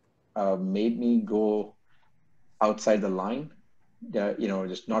never made me go outside the line.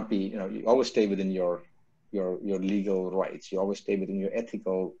 Just not be, you always stay within your legal rights. You always stay within your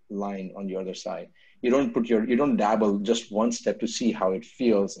ethical line on the other side. You don't dabble just one step to see how it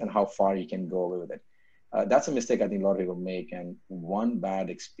feels and how far you can go away with it. That's a mistake I think a lot of people make. And one bad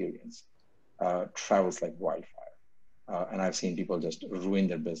experience travels like wildfire. And I've seen people just ruin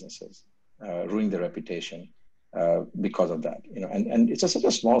their businesses, ruin their reputation because of that. And it's such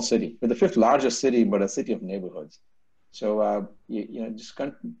a small city. We're the fifth largest city, but a city of neighborhoods. So just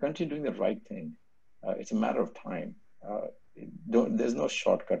continue doing the right thing. It's a matter of time. There's no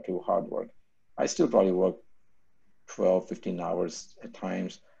shortcut to hard work. I still probably work 12, 15 hours at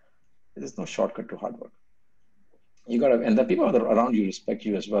times. There's no shortcut to hard work. And the people around you respect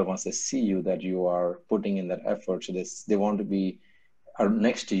you as well once they see you that you are putting in that effort. So they want to be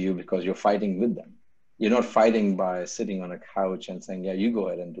next to you because you're fighting with them. You're not fighting by sitting on a couch and saying, yeah, you go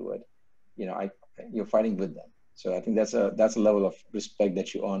ahead and do it. You're fighting with them. So I think that's a level of respect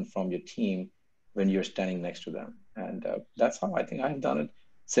that you earn from your team when you're standing next to them. And that's how I think I've done it.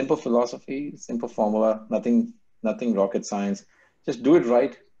 Simple philosophy, simple formula, nothing rocket science. Just do it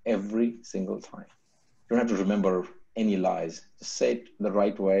right every single time. You don't have to remember any lies. Just say it the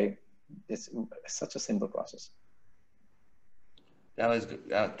right way. It's such a simple process. That was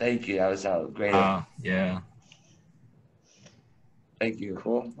good. Thank you. That was great. Yeah. Thank you.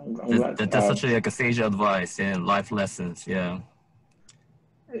 Cool. I'm glad. That's such a sage advice and life lessons. Yeah.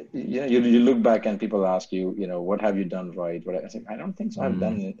 You look back and people ask you, what have you done right? But I think, I don't think so. I've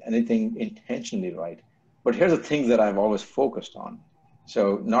done anything intentionally right. But here's the things that I've always focused on.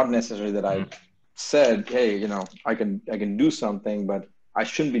 So not necessarily that I said, hey, I can do something, but I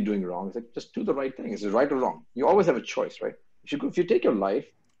shouldn't be doing wrong. It's like, just do the right thing. Is it right or wrong? You always have a choice, right? If you take your life,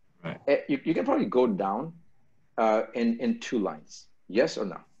 right. you can probably go down in two lines, yes or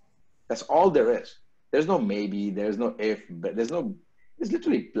no. That's all there is. There's no maybe, there's no if, but it's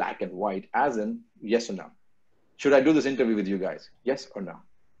literally black and white, as in yes or no. Should I do this interview with you guys? Yes or no?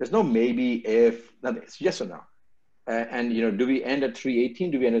 There's no maybe, if, nothing. It's yes or no. And do we end at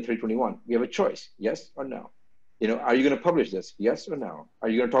 318? Do we end at 321? We have a choice, yes or no. Are you going to publish this? Yes or no. Are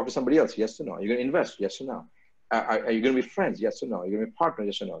you going to talk to somebody else? Yes or no. Are you going to invest? Yes or no. Are you going to be friends? Yes or no. Are you going to be partner?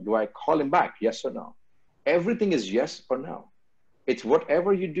 Yes or no. Do I call him back? Yes or no. Everything is yes or no. It's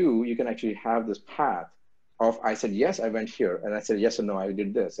whatever you do, you can actually have this path of, I said, yes, I went here. And I said, yes or no, I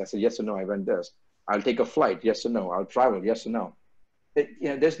did this. I said, yes or no, I went this. I'll take a flight. Yes or no. I'll travel. Yes or no.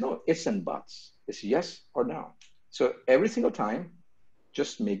 There's no ifs and buts. It's yes or no. So every single time,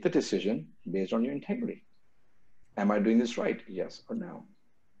 just make the decision based on your integrity. Am I doing this right? Yes or no.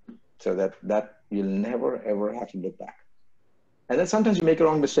 So that you'll never, ever have to look back. And then sometimes you make a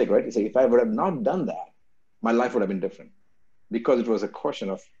wrong mistake, right? You say, if I would have not done that, my life would have been different because it was a question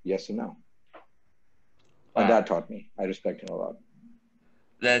of yes or no. My dad taught me. I respect him a lot.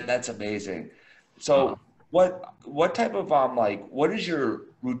 That's amazing. So what type of what is your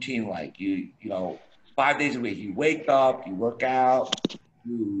routine like? You 5 days a week, you wake up, you work out,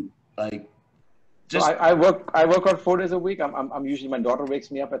 you just. So I work out 4 days a week. I'm usually, my daughter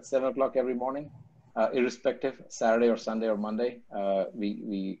wakes me up at 7 o'clock every morning, irrespective, Saturday or Sunday or Monday. I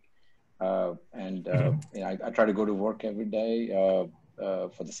try to go to work every day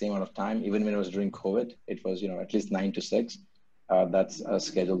for the same amount of time. Even when it was during COVID, it was at least 9 to 6. That's a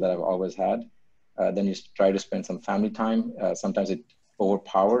schedule that I've always had. Then you try to spend some family time. Sometimes it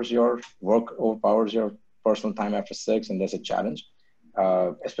overpowers your work, overpowers your personal time after 6, and there's a challenge.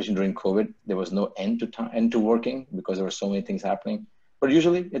 Especially during COVID, there was no end to working because there were so many things happening. But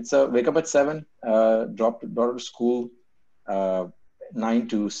usually it's wake up at 7, drop daughter to school, 9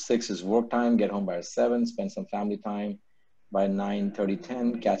 to 6 is work time, get home by 7, spend some family time. By 9:30,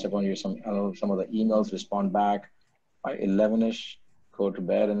 10, catch up on some of the emails, respond back. By 11ish, go to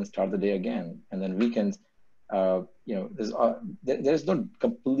bed and start the day again. And then weekends, there's no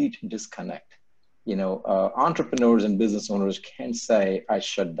complete disconnect. Entrepreneurs and business owners can't say, I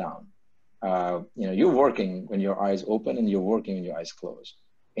shut down. You're working when your eyes open and you're working when your eyes close.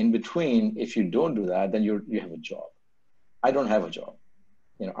 In between, if you don't do that, then you have a job. I don't have a job.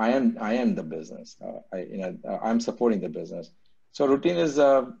 I am the business. I'm supporting the business. So routine is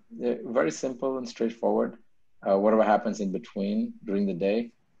very simple and straightforward. Whatever happens in between during the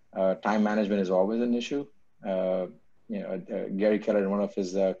day, time management is always an issue. Gary Keller in one of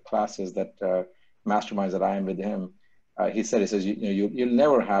his classes that masterminds that I am with him, he says, you'll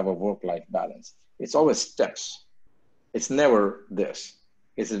never have a work-life balance. It's always steps. It's never this.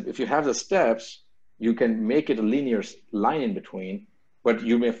 He says, if you have the steps, you can make it a linear line in between, but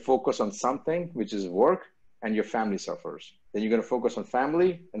you may focus on something, which is work, and your family suffers. Then you're going to focus on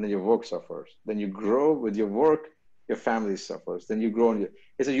family, and then your work suffers. Then you grow with your work, your family suffers. Then you grow.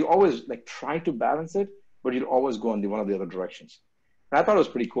 He said, you always like try to balance it, but you'll always go in one of the other directions. And I thought it was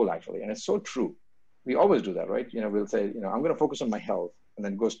pretty cool, actually. And it's so true. We always do that, right? We'll say, I'm going to focus on my health. And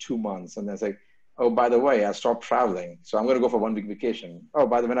then it goes 2 months. And then it's like, oh, by the way, I stopped traveling. So I'm going to go for 1 week vacation. Oh,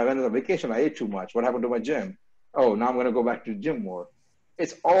 by the way, when I went on a vacation, I ate too much. What happened to my gym? Oh, now I'm going to go back to the gym more.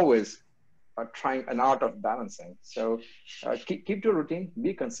 It's always trying an art of balancing. So keep to a routine,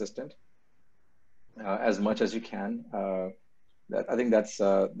 be consistent as much as you can. I think that's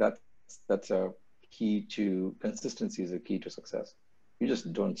a key to consistency is a key to success. You just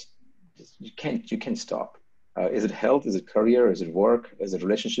you can't stop. Is it health? Is it career? Is it work? Is it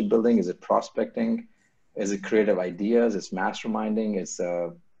relationship building? Is it prospecting? Is it creative ideas? It's masterminding. It's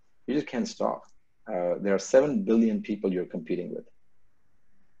you just can't stop. There are 7 billion people you're competing with.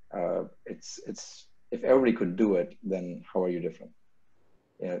 It's if everybody could do it, then how are you different?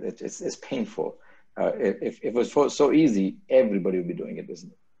 It's painful. If it was so easy, everybody would be doing it,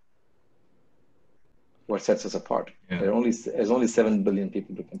 isn't it? What sets us apart? Yeah. There's only 7 billion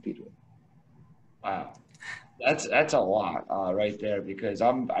people to compete with. Wow, that's a lot right there, because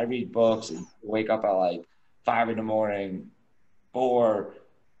I read books and wake up at like 5 in the morning, 4,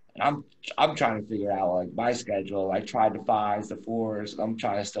 and I'm trying to figure out like my schedule. I tried the 5s, the 4s. I'm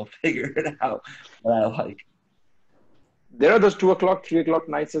trying to still figure it out what I like. There are those 2 o'clock, 3 o'clock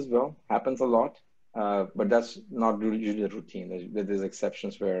nights as well. Happens a lot, but that's not usually the routine. There's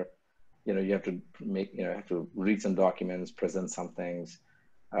exceptions where you have to have to read some documents, present some things.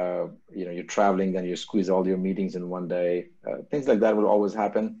 You're traveling, then you squeeze all your meetings in one day. Things like that will always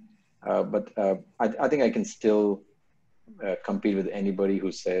happen. But I think I can still compete with anybody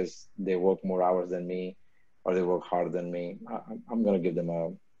who says they work more hours than me or they work harder than me. I'm going to give them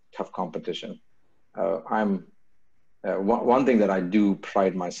a tough competition. One thing that I do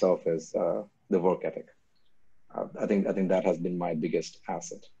pride myself is the work ethic. I think that has been my biggest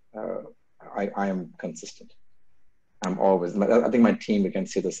asset. I am consistent. I'm always, I think my team can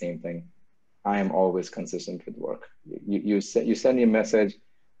say the same thing. I am always consistent with work. You send me a message,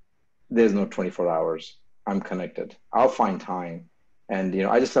 there's no 24 hours. I'm connected. I'll find time. And,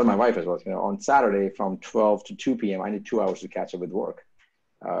 I just tell my wife as well, on Saturday from 12 to 2 p.m., I need 2 hours to catch up with work.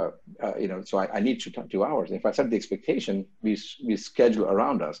 So I need 2 hours. If I set the expectation, we schedule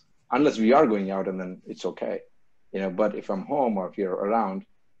around us, unless we are going out, and then it's okay. But if I'm home or if you're around,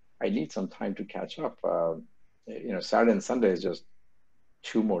 I need some time to catch up. Saturday and Sunday is just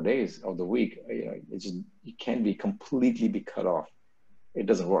 2 more days of the week. You can't completely be cut off. It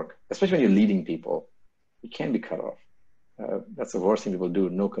doesn't work, especially when you're leading people. You can't be cut off. That's the worst thing people do.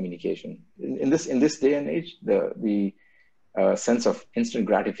 No communication. In this day and age, the sense of instant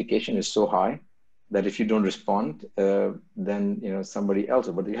gratification is so high that if you don't respond, then somebody else.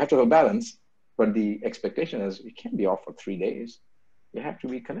 But you have to have a balance. But the expectation is you can't be off for 3 days. You have to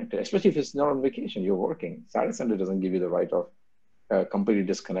be connected, especially if it's not on vacation. You're working. Saturday, Sunday doesn't give you the right of completely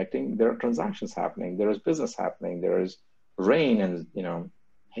disconnecting. There are transactions happening. There is business happening. There is rain and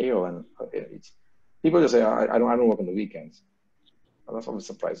hail, and people just say, I don't work on the weekends. Well, that's what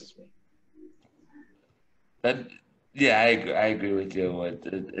surprises me. I agree with you.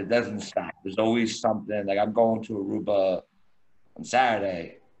 It doesn't stop. There's always something. Like I'm going to Aruba on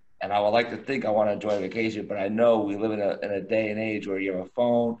Saturday, and I would like to think I want to enjoy vacation, but I know we live in a day and age where you have a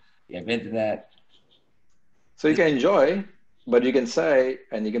phone, you have internet. So you can enjoy, but you can say,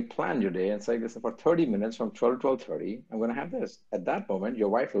 and you can plan your day and say, listen, for 30 minutes from 12 to 12:30, I'm going to have this. At that moment, your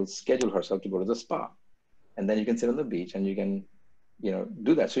wife will schedule herself to go to the spa. And then you can sit on the beach and you can,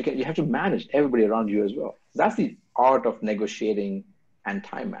 do that. So you have to manage everybody around you as well. That's the art of negotiating and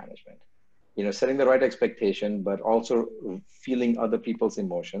time management. Setting the right expectation, but also feeling other people's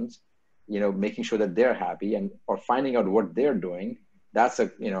emotions, making sure that they're happy or finding out what they're doing. That's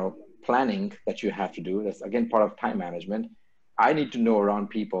planning that you have to do. That's again, part of time management. I need to know around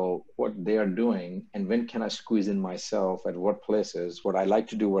people what they are doing and when can I squeeze in myself at what places, what I like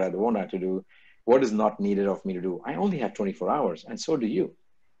to do, what I don't like to do, what is not needed of me to do. I only have 24 hours and so do you.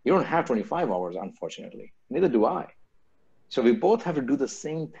 You don't have 25 hours, unfortunately. Neither do I. So we both have to do the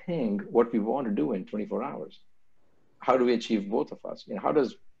same thing, what we want to do in 24 hours. How do we achieve both of us? How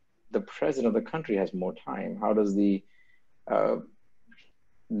does the president of the country has more time? How does the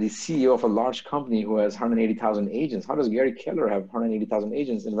the CEO of a large company who has 180,000 agents. How does Gary Keller have 180,000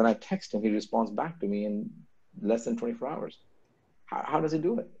 agents? And when I text him, he responds back to me in less than 24 hours. How does he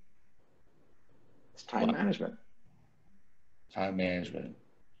do it? It's time management. Time management.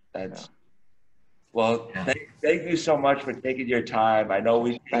 That's well. Thank you so much for taking your time. I know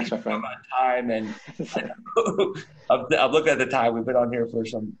we thanks, my friend. Time, and I'm looking at the time. We've been on here for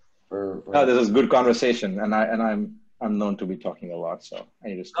some. No, this is good conversation, and I'm known to be talking a lot, so I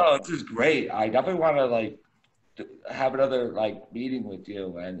need to stop. Oh, this is great. I definitely want to like have another like meeting with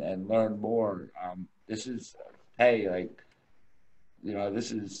you and learn more. This is like, you know,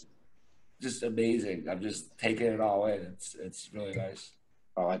 this is just amazing. I'm just taking it all in. It's really nice.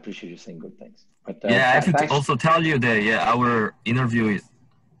 Oh, I appreciate you saying good things. But, I have to also tell you that our interview is.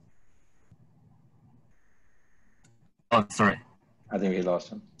 Oh, sorry. I think we lost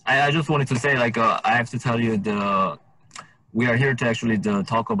him. I just wanted to say, like, I have to tell you we are here to actually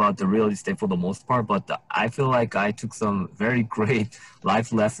talk about the real estate for the most part, but I feel like I took some very great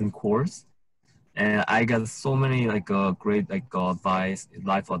life lesson course, and I got so many like great like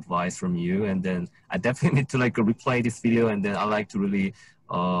life advice from you, and then I definitely need to like replay this video, and then I like to really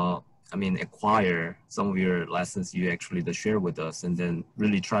acquire some of your lessons you actually share with us, and then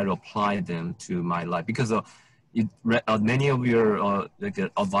really try to apply them to my life, because many of your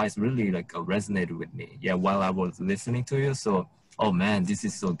advice really like resonated with me. Yeah, while I was listening to you. So, oh man, this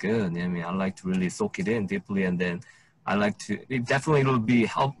is so good. I mean, I like to really soak it in deeply, and then I like to. It definitely will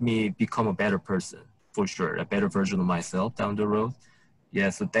help me become a better person for sure, a better version of myself down the road. Yeah.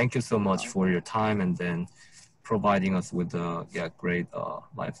 So thank you so much for your time, and then providing us with great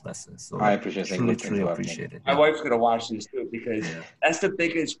life lessons. So I appreciate it. Truly appreciate it. My wife's gonna watch this too, because that's the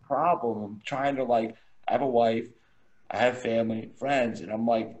biggest problem. I'm trying to like. I have a wife, I have family, friends, and I'm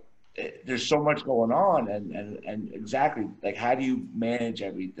like, there's so much going on, and exactly like, how do you manage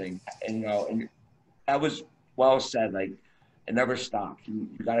everything? And you know, and that was well said. Like, it never stops. You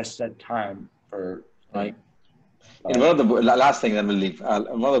got to set time for right. In one of the last thing that we'll leave.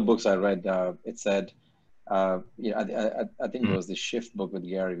 One of the books I read, it said, I think it was the Shift book with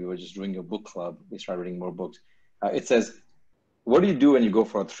Gary. We were just doing a book club. We started reading more books. It says, what do you do when you go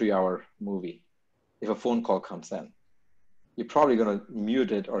for a 3-hour movie? If a phone call comes in, you're probably going to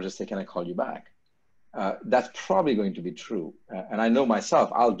mute it or just say, can I call you back? That's probably going to be true. And I know myself,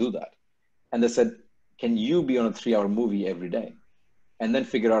 I'll do that. And they said, can you be on a 3-hour movie every day? And then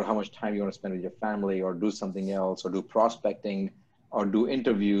figure out how much time you want to spend with your family, or do something else, or do prospecting, or do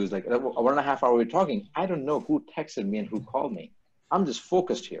interviews. Like 1.5 hours we're talking, I don't know who texted me and who called me. I'm just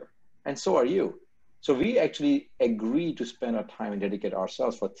focused here. And so are you. So we actually agree to spend our time and dedicate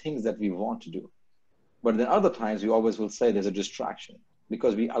ourselves for things that we want to do. But then other times we always will say there's a distraction,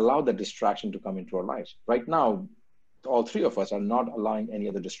 because we allow that distraction to come into our lives. Right now, all three of us are not allowing any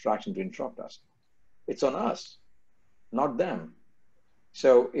other distraction to interrupt us. It's on us, not them.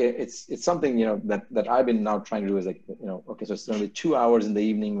 So it's something, you know, that I've been now trying to do is like, you know, okay, so it's going to be 2 hours in the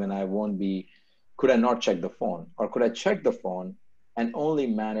evening when I won't be, could I not check the phone? Or could I check the phone and only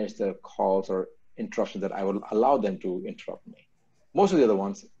manage the calls or interruptions that I will allow them to interrupt me? Most of the other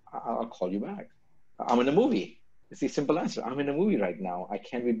ones, I'll call you back. I'm in a movie. It's the simple answer. I'm in a movie right now. I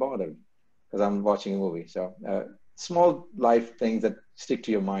can't be bothered because I'm watching a movie. So small life things that stick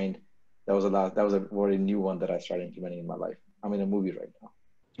to your mind. That was a very new one that I started implementing in my life. I'm in a movie right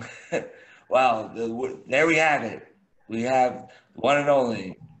now. Wow. There we have it. We have one and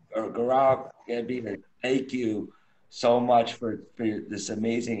only Gaurav Gambhir. Thank you so much for this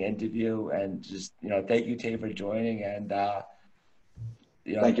amazing interview, and just, you know, thank you, Tei, for joining, and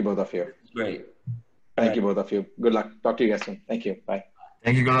you know, thank you both of you. Great. Thank you both of you. Good luck. Talk to you guys soon. Thank you. Bye.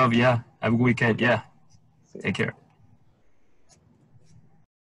 Thank you, Gaurav. Yeah. Have a good weekend. Yeah. Take care.